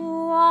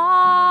you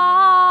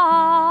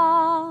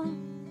are.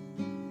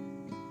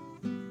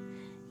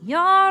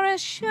 You're a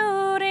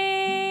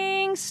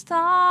shooting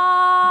star.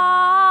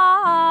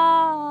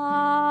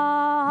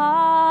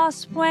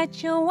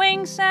 Spread your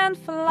wings and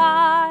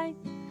fly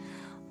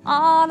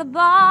all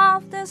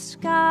above the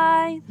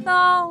sky.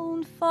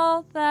 Don't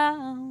fall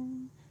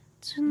down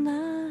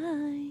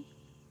tonight.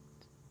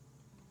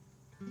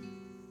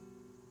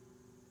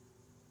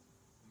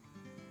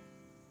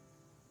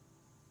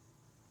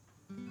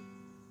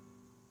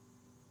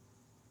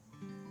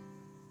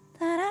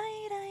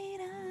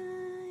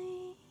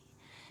 Da-da-dee-dee-dee.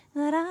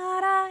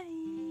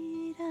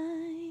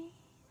 Da-da-dee-dee.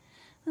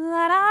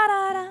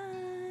 Da-da-da-dee.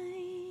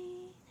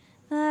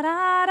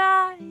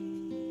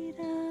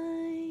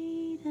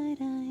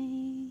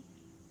 Da-da-dee-dee-dee.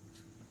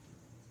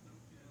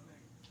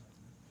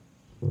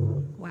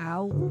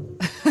 Wauw.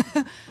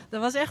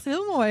 Dat was echt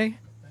heel mooi.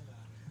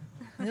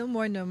 Een heel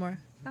mooi nummer.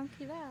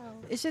 Dankjewel.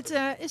 Is het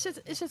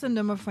een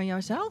nummer van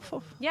jouzelf?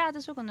 Of? Ja, het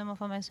is ook een nummer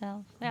van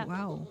mijzelf. Ja.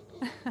 Wauw.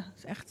 Dat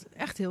is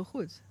echt heel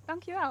goed.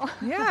 Dankjewel.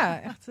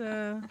 Ja, echt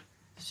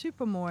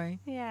super mooi.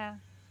 Ja.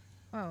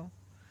 Wow.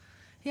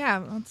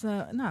 Ja, want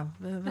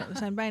we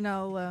zijn bijna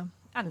al Aan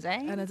het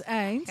eind. aan het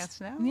eind. Gaat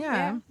snel.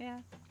 Ja.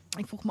 Ja.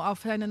 Ik vroeg me af,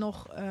 zijn er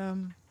nog,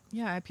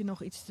 heb je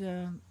nog iets,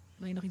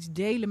 wil je nog iets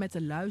delen met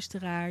de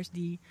luisteraars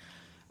die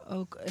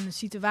ook in een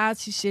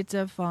situatie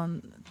zitten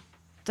van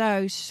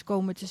thuis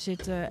komen te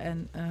zitten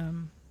en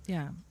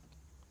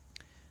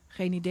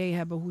geen idee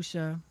hebben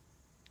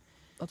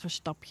wat voor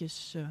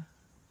stapjes ze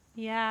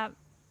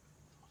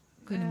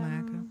kunnen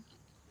maken?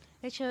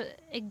 Weet je,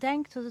 ik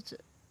denk dat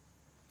het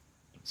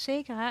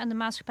zeker in de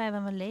maatschappij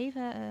waarin we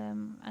leven,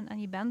 en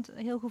je bent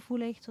heel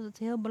gevoelig, dat het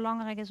heel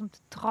belangrijk is om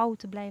trouw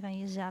te blijven aan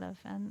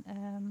jezelf. En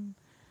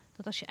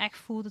dat als je echt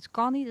voelt, het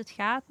kan niet, het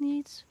gaat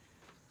niet,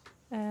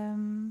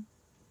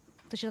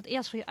 dat je dat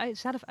eerst voor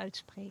jezelf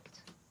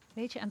uitspreekt.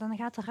 Weet je, en dan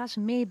gaat de rest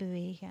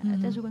meebewegen. Mm-hmm.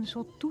 Het is ook een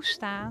soort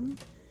toestaan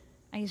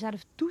en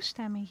jezelf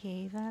toestemming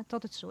geven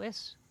dat het zo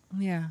is.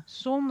 Ja.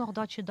 Zonder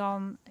dat je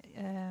dan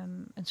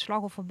een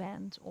slachtoffer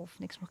bent of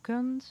niks meer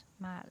kunt.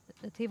 Maar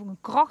het heeft ook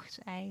een kracht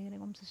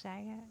eigenlijk om te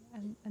zeggen,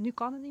 en nu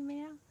kan het niet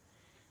meer.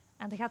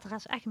 En dan gaat de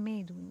rest echt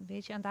meedoen,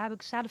 weet je. En daar heb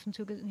ik zelf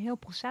natuurlijk een heel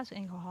proces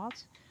in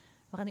gehad.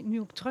 Waarin ik nu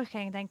ook terugga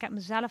en denk, ik heb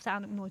mezelf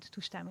daar ook nooit de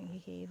toestemming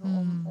gegeven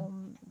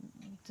om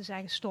te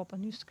zeggen stop en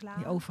nu is het klaar.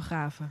 Die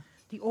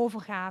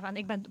overgave. En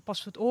ik ben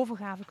pas voor het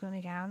overgave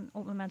kunnen gaan op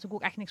het moment dat ik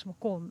ook echt niks meer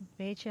kon,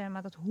 weet je.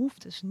 Maar dat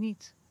hoeft dus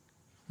niet.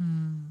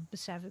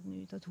 Besef ik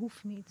nu. Dat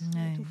hoeft niet.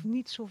 Nee. Het hoeft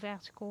niet zo ver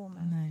te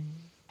komen. Nee.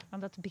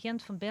 Want dat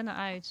begint van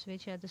binnenuit,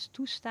 weet je. Dus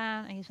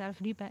toestaan en jezelf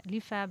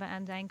liefhebben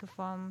en denken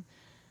van,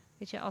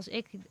 weet je,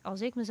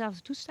 als ik mezelf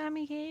de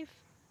toestemming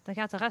geef, dan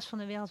gaat de rest van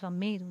de wereld wel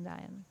meedoen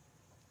daarin.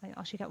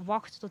 als je gaat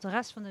wachten tot de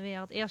rest van de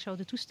wereld eerst jou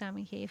de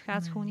toestemming geeft,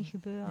 gaat het gewoon niet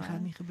gebeuren. Dat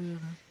gaat niet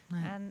gebeuren.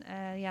 Nee.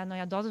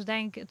 En dat is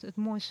denk ik het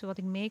mooiste wat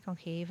ik mee kan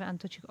geven. En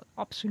dat je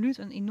absoluut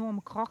een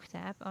enorme kracht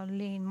hebt.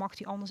 Alleen mag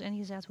die anders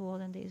ingezet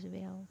worden in deze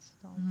wereld.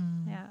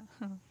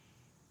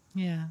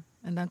 Ja,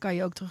 en dan kan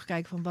je ook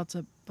terugkijken van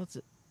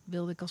wat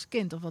wilde ik als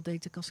kind? Of wat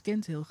deed ik als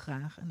kind heel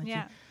graag? En dat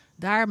je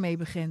daarmee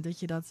begint. Dat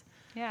je dat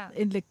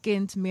innerlijk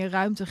kind meer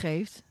ruimte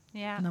geeft.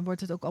 Ja. En dan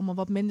wordt het ook allemaal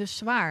wat minder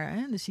zwaar,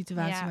 hè? De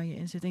situatie waar je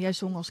in zit. En jij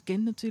zong als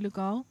kind natuurlijk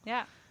al.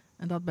 Ja.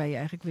 En dat ben je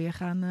eigenlijk weer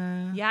gaan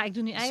ik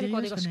doe nu eigenlijk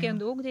wat ik als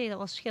kind ook deed. Dat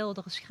was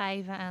schilderen,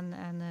 schrijven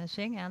en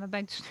zingen. En dat ben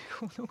ik dus nu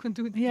gewoon ook aan het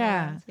doen.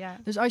 Ja.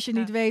 Dus als je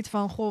niet weet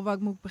van, goh,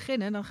 waar moet ik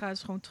beginnen? Dan ga je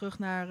dus gewoon terug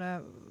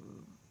naar...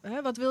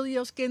 wat wil je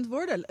als kind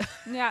worden?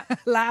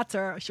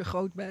 Later, als je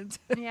groot bent.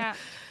 Ja.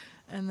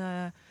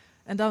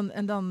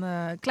 En dan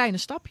kleine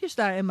stapjes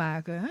daarin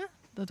maken, hè?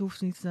 Dat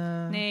hoeft niet...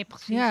 Nee,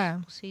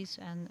 precies.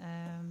 En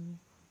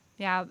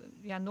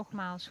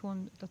nogmaals,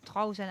 gewoon dat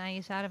trouw zijn aan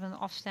jezelf en een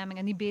afstemming.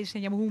 En niet bezig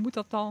zijn, maar hoe moet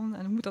dat dan?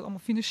 En hoe moet dat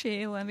allemaal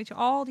financieel? En weet je,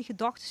 al die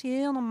gedachten die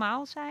heel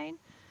normaal zijn.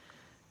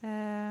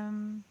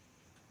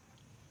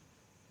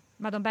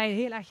 Maar dan ben je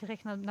heel erg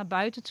gericht naar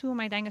buiten toe.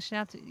 Maar ik denk als je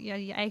net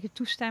je eigen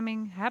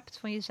toestemming hebt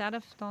van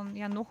jezelf, dan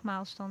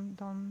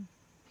dan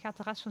gaat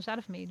de rest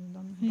vanzelf meedoen.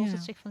 Dan lost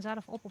het zich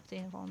vanzelf op de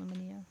een of andere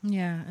manier.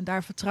 Ja, en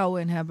daar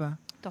vertrouwen in hebben.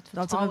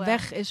 Dat er een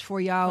weg is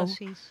voor jou.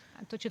 Precies.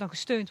 En dat je dan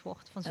gesteund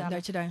wordt vanzelf. En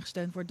dat je daarin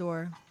gesteund wordt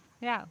door...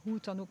 Ja, hoe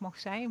het dan ook mag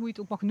zijn. Hoe je het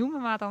ook mag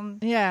noemen. Maar dan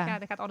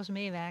gaat alles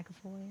meewerken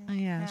voor je.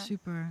 Ja,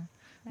 super.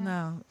 Ja.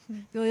 Nou,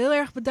 ik wil heel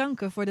erg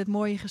bedanken voor dit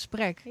mooie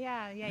gesprek.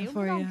 Ja, jij ook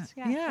bedankt.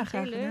 Ja,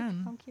 graag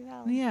gedaan.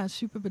 Dankjewel. Ja,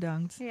 super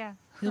bedankt. Ja.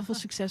 Heel veel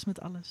succes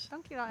met alles.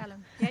 Dankjewel,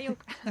 Ellen. Jij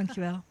ook.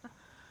 Dankjewel.